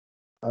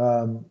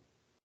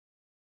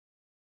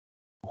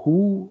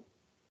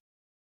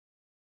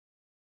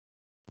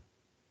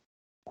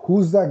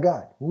 who's that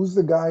guy? Who's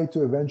the guy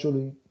to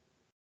eventually?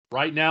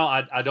 Right now,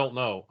 I don't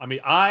know. I mean,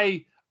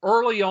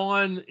 early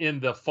on in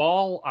the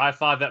fall, I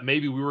thought that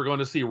maybe we were going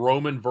to see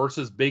Roman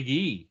versus Big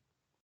E,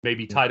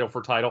 maybe title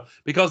for title,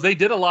 because they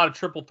did a lot of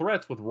triple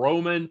threats with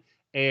Roman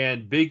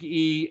and Big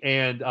E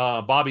and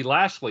Bobby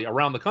Lashley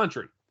around the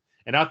country.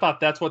 And I thought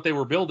that's what they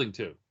were building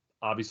to.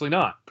 Obviously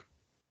not.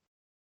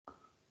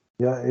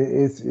 Yeah,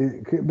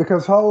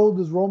 because how old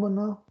is Roman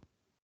now?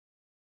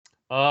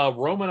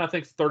 Roman, I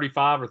think, is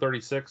 35 or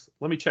 36.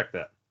 Let me check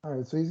that. All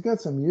right, so he's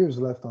got some years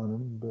left on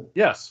him, but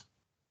yes,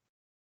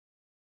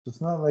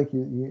 it's not like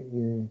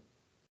you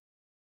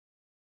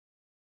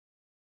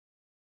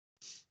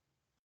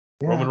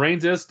Yeah. Roman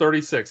Reigns is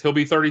 36. He'll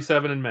be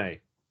 37 in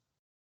May.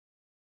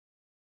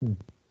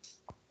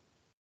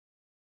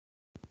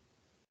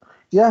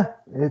 Yeah,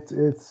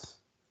 it's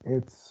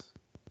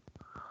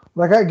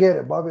like, I get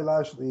it. Bobby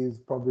Lashley is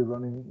probably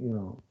running,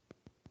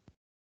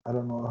 I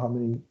don't know how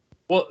many.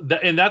 Well,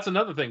 and that's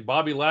another thing.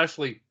 Bobby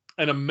Lashley,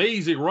 an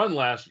amazing run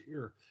last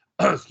year.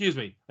 Excuse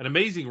me, an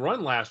amazing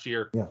run last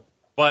year. Yeah.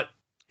 But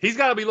he's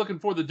got to be looking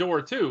for the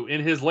door too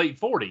in his late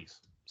 40s.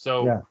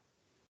 So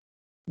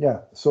yeah.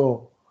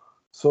 So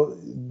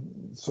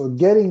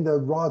getting the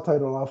Raw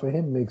title off of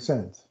him makes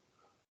sense.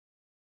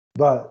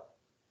 But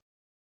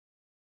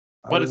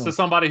it's to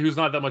somebody who's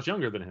not that much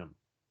younger than him.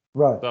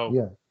 Right. So,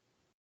 yeah.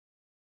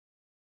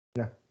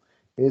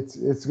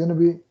 It's going to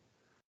be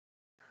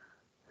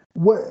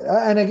what,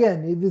 and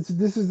again,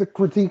 this is the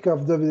critique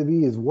of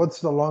WWE is,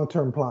 what's the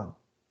long-term plan?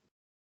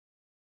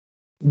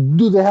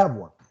 Do they have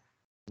one?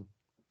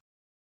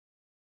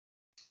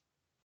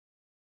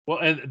 Well,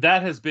 and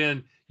that has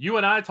been, you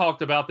and I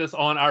talked about this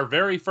on our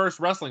very first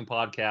wrestling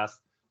podcast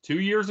 2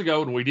 years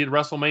ago when we did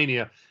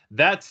WrestleMania.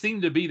 That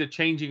seemed to be the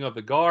changing of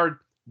the guard.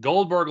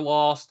 Goldberg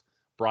lost,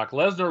 Brock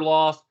Lesnar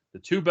lost, the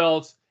 2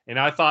 belts, and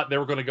I thought they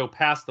were going to go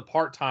past the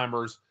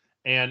part-timers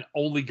and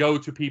only go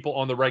to people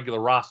on the regular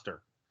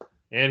roster.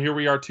 And here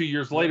we are 2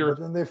 years later.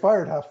 But then they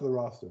fired half of the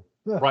roster.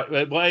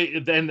 Right. Well,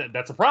 then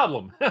that's a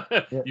problem.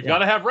 You've got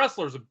to have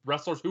wrestlers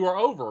who are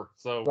over.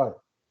 So right,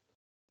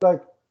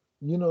 like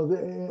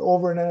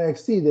over in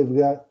NXT they've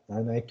got,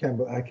 and I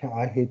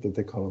hate that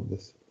they call him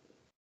this.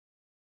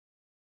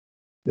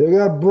 They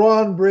got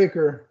Braun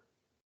Breaker.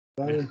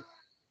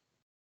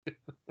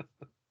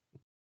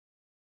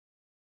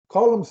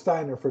 Call him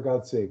Steiner, for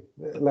God's sake.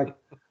 Like,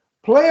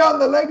 play on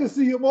the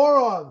legacy, you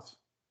morons.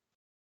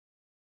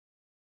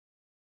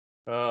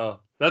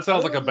 That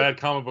sounds like a bad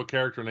comic book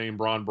character named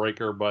Braun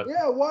Breaker, but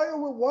yeah, why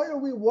are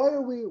we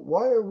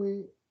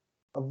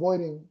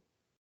avoiding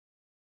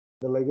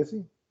the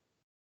legacy?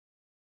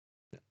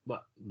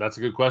 But that's a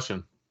good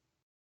question.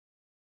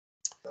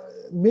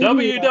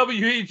 Maybe,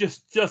 WWE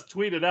just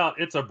tweeted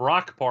out it's a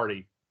Brock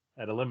party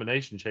at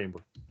Elimination Chamber.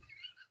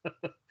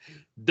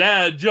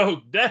 Dad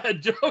joke.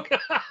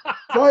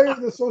 Fire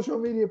the social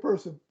media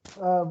person.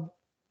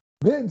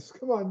 Vince,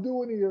 come on, do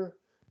one of your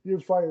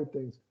fired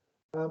things.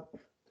 No,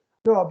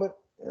 but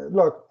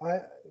look,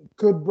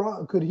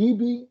 could he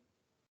be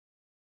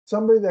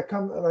somebody that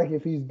comes, like,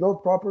 if he's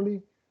built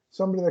properly,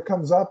 somebody that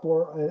comes up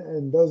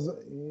and does,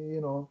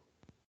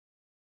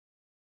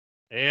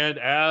 And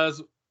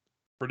as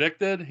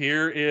predicted,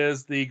 here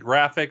is the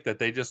graphic that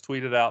they just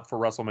tweeted out for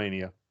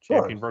WrestleMania: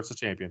 champion versus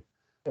champion,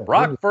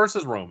 Brock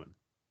versus Roman.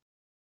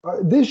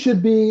 This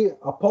should be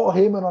a Paul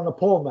Heyman on a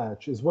pole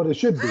match, is what it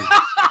should be.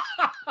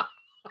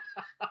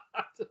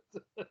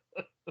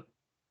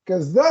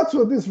 Because that's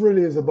what this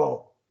really is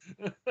about.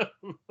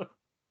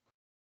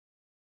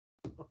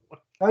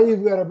 Now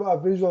you've got a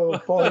visual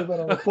of Paul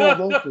Heyman on a pole,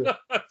 don't you?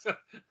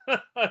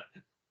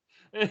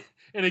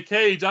 In a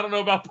cage. I don't know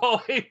about Paul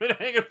Heyman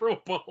hanging from a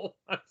pole.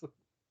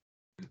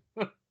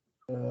 But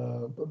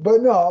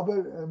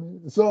I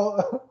mean,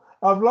 so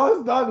I've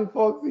lost Donnie,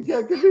 folks. He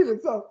can't compete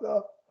himself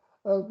now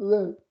after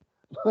this.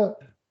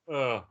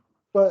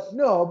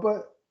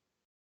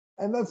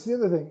 And that's the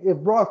other thing. If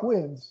Brock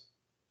wins,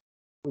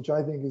 which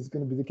I think is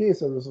going to be the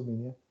case at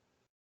WrestleMania,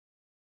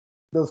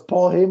 does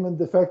Paul Heyman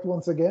defect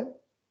once again?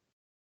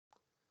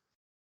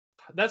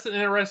 That's an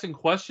interesting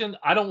question.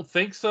 I don't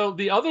think so.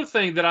 The other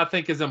thing that I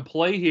think is in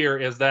play here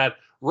is that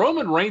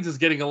Roman Reigns is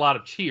getting a lot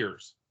of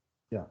cheers.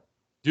 Yeah.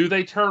 Do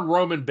they turn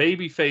Roman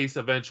babyface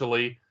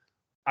eventually?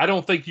 I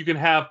don't think you can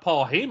have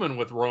Paul Heyman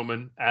with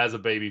Roman as a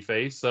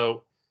babyface.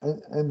 So,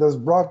 and does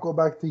Brock go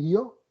back to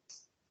heel?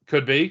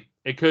 Could be.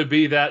 It could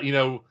be that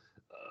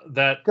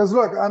that because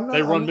look,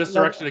 they run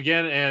misdirection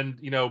again, and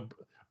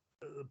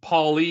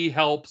Paul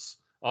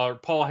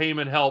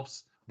Heyman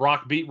helps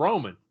Brock beat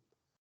Roman.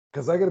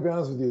 Because I got to be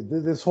honest with you,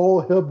 this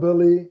whole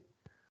hillbilly,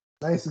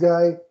 nice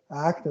guy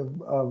act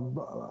I'm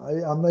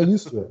not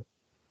used to it.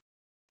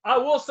 I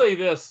will say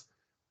this: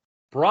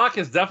 Brock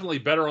is definitely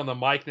better on the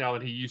mic now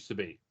than he used to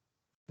be.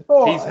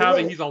 Oh,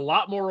 he's a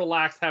lot more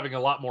relaxed, having a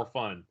lot more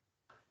fun.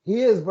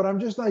 He is, but I'm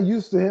just not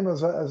used to him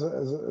as a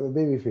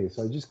babyface.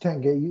 I just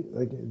can't get you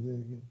like.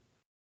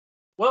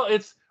 Well,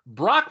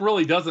 Brock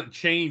really doesn't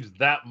change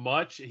that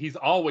much. He's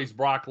always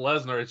Brock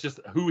Lesnar. It's just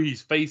who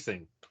he's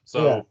facing.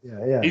 So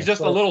he's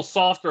just a little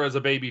softer as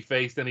a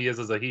babyface than he is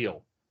as a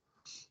heel.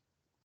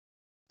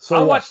 So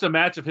I watched a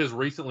match of his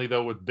recently,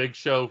 though, with Big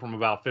Show from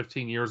about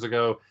 15 years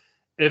ago.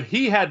 If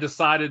he had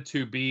decided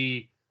to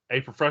be a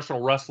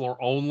professional wrestler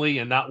only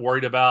and not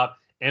worried about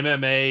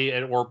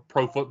MMA or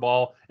pro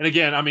football, and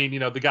again, I mean,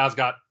 the guy's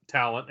got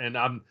talent, and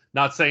I'm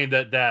not saying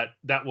that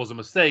was a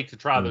mistake to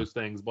try those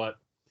things, but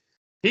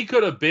he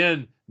could have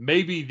been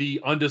maybe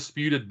the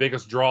undisputed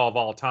biggest draw of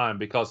all time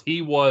because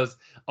he was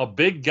a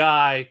big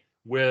guy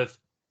with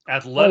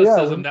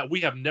athleticism that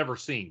we have never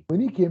seen. When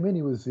he came in,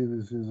 he was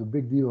a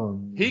big deal.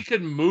 He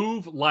could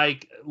move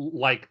like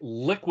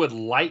liquid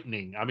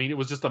lightning. I mean, it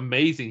was just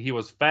amazing. He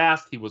was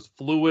fast, he was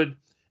fluid,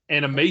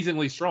 and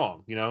amazingly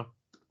strong. Yeah.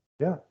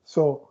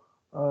 So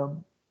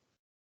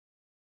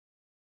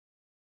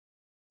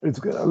it's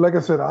good. Like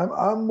I said,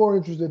 I'm more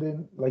interested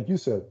in, like you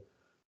said,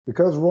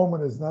 because Roman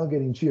is now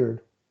getting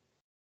cheered,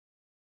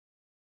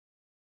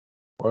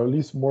 or at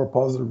least more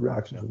positive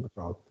reaction from the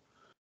crowd.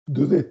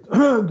 Do they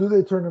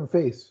turn him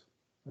face?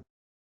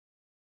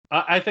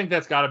 I think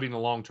that's got to be in the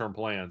long-term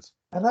plans.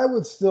 And I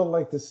would still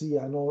like to see.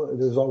 I know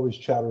there's always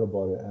chatter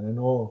about it, and I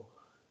know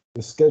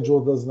the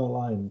schedule doesn't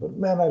align. But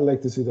man, I'd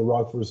like to see The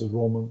Rock versus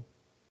Roman.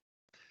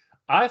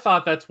 I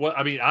thought that's what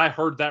I mean. I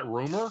heard that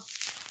rumor.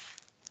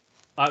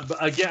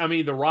 But again, I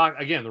mean, The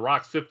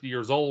Rock's 50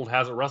 years old,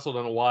 hasn't wrestled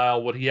in a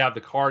while. Would he have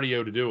the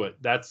cardio to do it?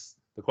 That's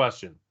the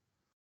question.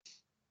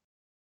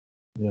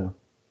 Yeah.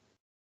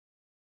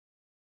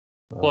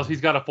 Plus,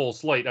 he's got a full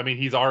slate. I mean,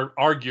 he's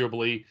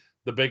arguably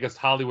the biggest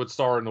Hollywood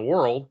star in the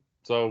world.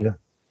 So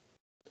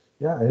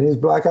yeah, and he's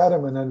Black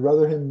Adam, and I'd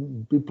rather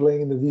him be playing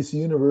in the DC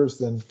universe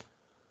than.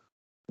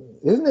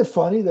 Isn't it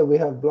funny that we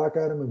have Black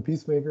Adam and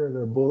Peacemaker, and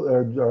they're both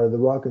are The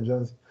Rock and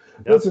John?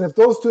 Yep. Listen, if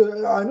those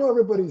two, I know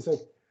everybody's like,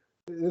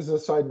 this is a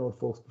side note,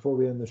 folks, before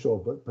we end the show,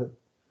 but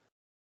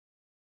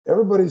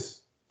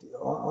everybody's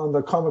on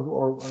the comic,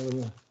 or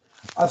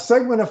a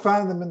segment of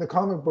fandom in the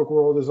comic book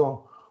world is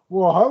all,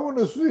 well, I want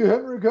to see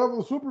Henry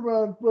Cavill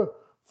Superman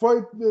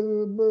fight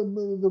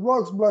the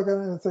Rock's Black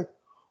Adam. And it's like,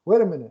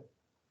 wait a minute.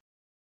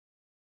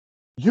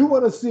 You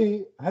want to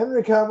see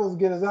Henry Cavill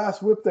get his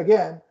ass whipped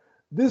again,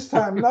 this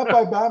time not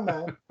by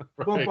Batman,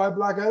 Right. but by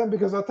Black Adam,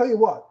 because I'll tell you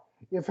what,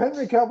 if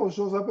Henry Cavill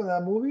shows up in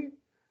that movie,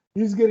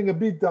 he's getting a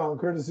beatdown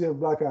courtesy of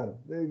Black Adam.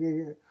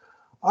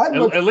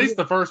 At least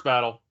the first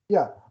battle.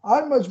 Yeah,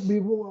 I'd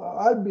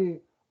be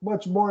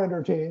much more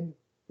entertained,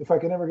 if I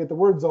can ever get the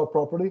words out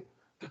properly,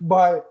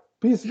 by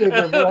Peacemaker.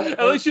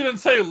 At least you didn't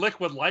say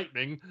liquid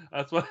lightning.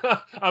 That's what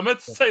I meant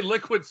to say.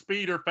 Liquid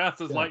speed or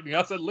fast as lightning.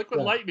 I said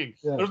liquid lightning.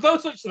 Yeah. There's no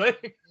such thing.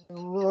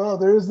 Well,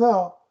 there is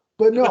now,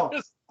 but no.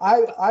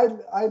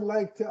 I'd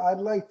like to.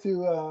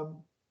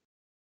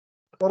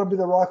 That'll be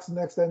the Rock's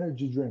next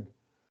energy drink,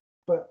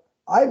 but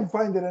I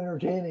find it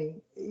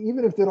entertaining,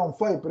 even if they don't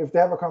fight. But if they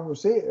have a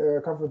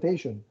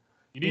confrontation,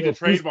 you need to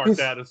trademark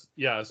that. As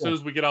soon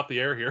as we get off the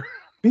air here.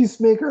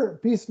 Peacemaker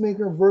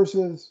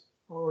versus,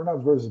 or not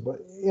versus, but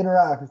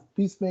interact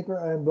Peacemaker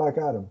and Black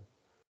Adam,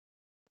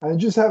 and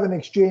just have an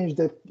exchange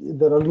that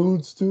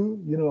alludes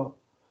to,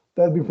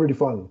 that'd be pretty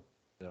funny.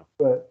 Yeah.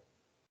 But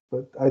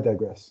I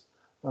digress.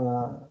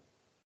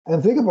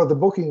 And think about the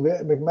booking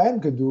that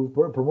McMahon could do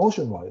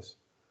promotion wise.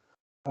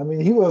 I mean,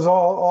 he was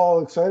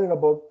all excited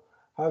about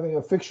having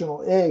a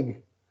fictional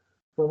egg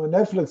from a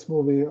Netflix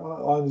movie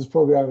on his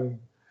programming.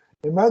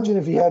 Imagine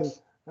if he had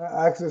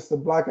access to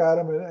Black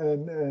Adam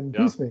and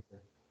Peacemaker.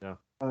 Yeah.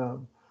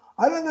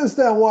 I don't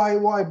understand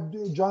why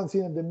John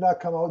Cena did not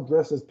come out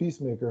dressed as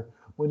Peacemaker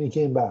when he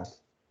came back.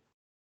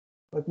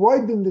 Like, why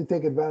didn't they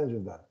take advantage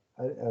of that?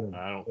 I don't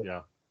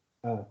know.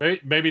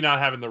 Maybe not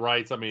having the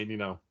rights. I mean,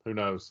 who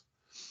knows?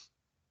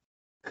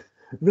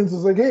 Vince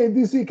was like, "Hey,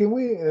 DC, can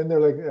we?" And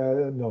they're like,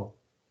 "No."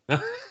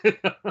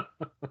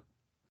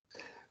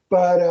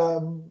 But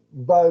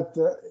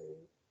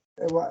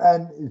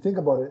and you think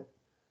about it,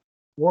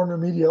 Warner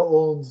Media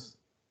owns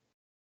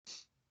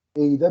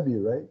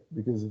AEW, right?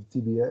 Because of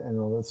TBS and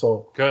all that.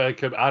 So I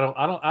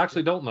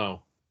don't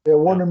know. Yeah,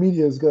 Warner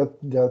Media's got.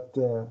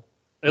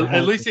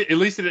 At least he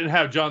didn't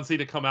have John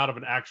Cena come out of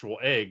an actual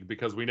egg,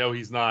 because we know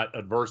he's not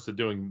adverse to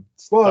doing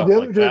stuff well, the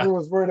Undertaker like that.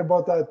 was worried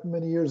about that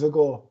many years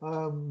ago,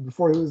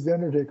 before he was the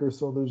Undertaker.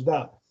 So there's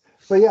that.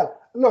 But yeah,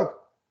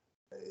 look,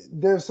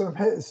 there's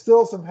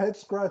still some head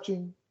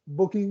scratching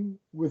booking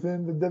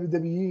within the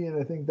WWE, and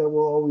I think that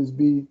will always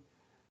be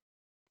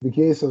the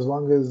case as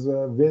long as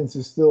Vince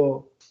is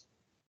still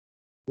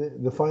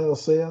the final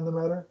say on the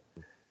matter.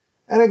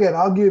 And again,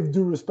 I'll give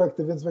due respect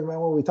to Vince McMahon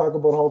when we talk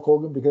about Hulk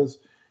Hogan, because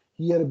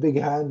he had a big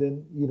hand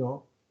in,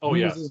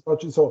 as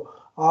much. So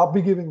I'll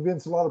be giving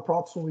Vince a lot of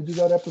props when we do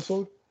that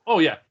episode. Oh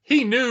yeah,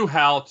 he knew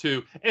how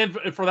to, and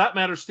for that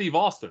matter, Steve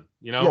Austin.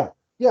 Yeah.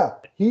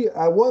 He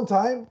at one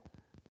time,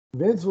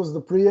 Vince was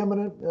the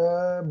preeminent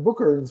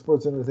booker in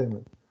sports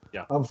entertainment.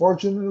 Yeah.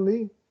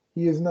 Unfortunately,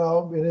 he is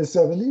now in his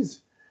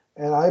 70s,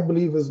 and I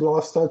believe has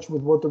lost touch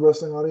with what the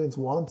wrestling audience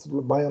wants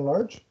by and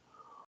large,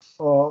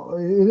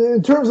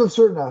 in terms of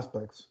certain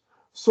aspects.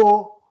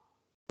 So.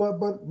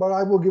 But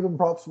I will give him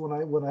props when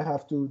I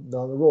have to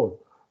down the road.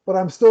 But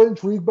I'm still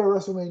intrigued by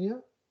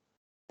WrestleMania,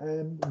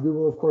 and we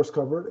will of course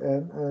cover it.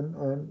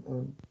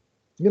 And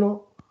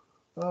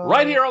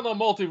right here on the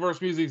Multiverse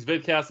Musings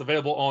vidcast,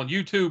 available on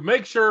YouTube.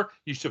 Make sure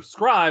you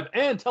subscribe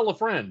and tell a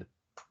friend.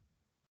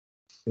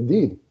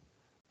 Indeed.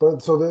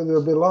 But so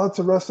there'll be lots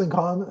of wrestling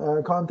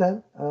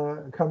content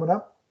coming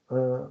up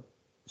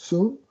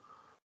soon,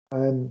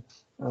 and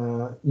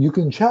you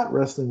can chat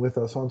wrestling with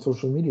us on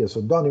social media. So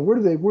Donnie, where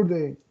do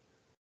they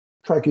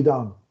track you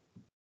down?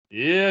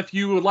 If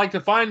you would like to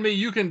find me,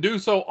 you can do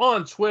so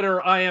on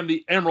Twitter. I am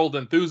the Emerald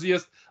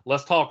Enthusiast.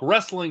 Let's talk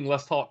wrestling.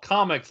 Let's talk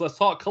comics. Let's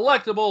talk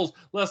collectibles.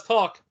 Let's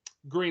talk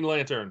Green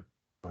Lantern.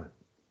 Right.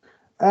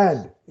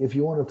 And if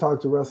you want to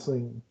talk to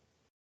wrestling,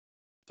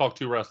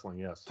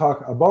 yes.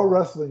 Talk about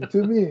wrestling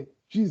to me.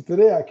 Geez,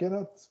 today I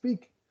cannot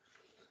speak.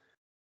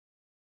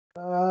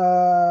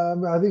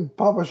 I think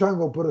Papa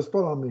Shango put a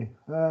spell on me.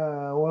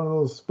 One of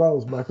those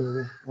spells back in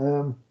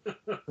the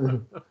day.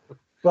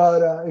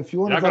 But if you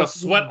want to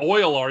sweat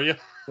oil, are you?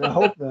 I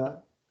hope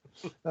not.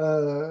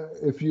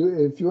 If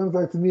you want to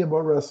talk to me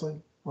about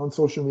wrestling on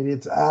social media,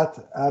 it's at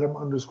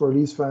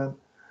Adam_LeafsFan.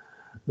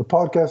 The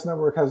podcast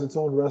network has its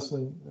own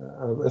wrestling,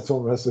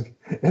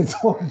 its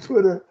own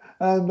Twitter,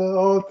 and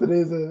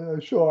today's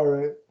a show, all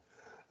right.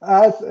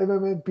 At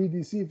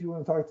MMNPDC, if you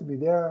want to talk to me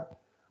there.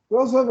 We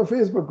also have a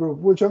Facebook group,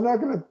 which I'm not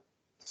going to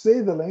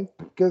say the link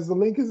because the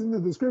link is in the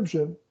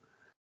description.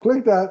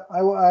 Click that,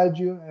 I will add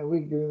you, and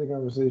we can get in the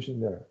conversation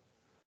there.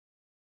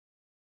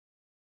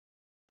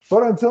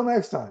 But until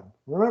next time,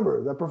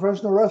 remember that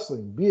professional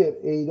wrestling, be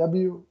it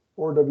AEW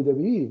or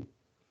WWE,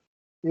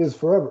 is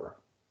forever.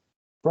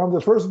 From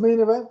the first main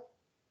event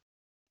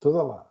to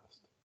the last.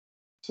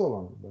 So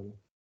long, everybody.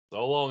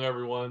 So long,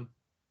 everyone.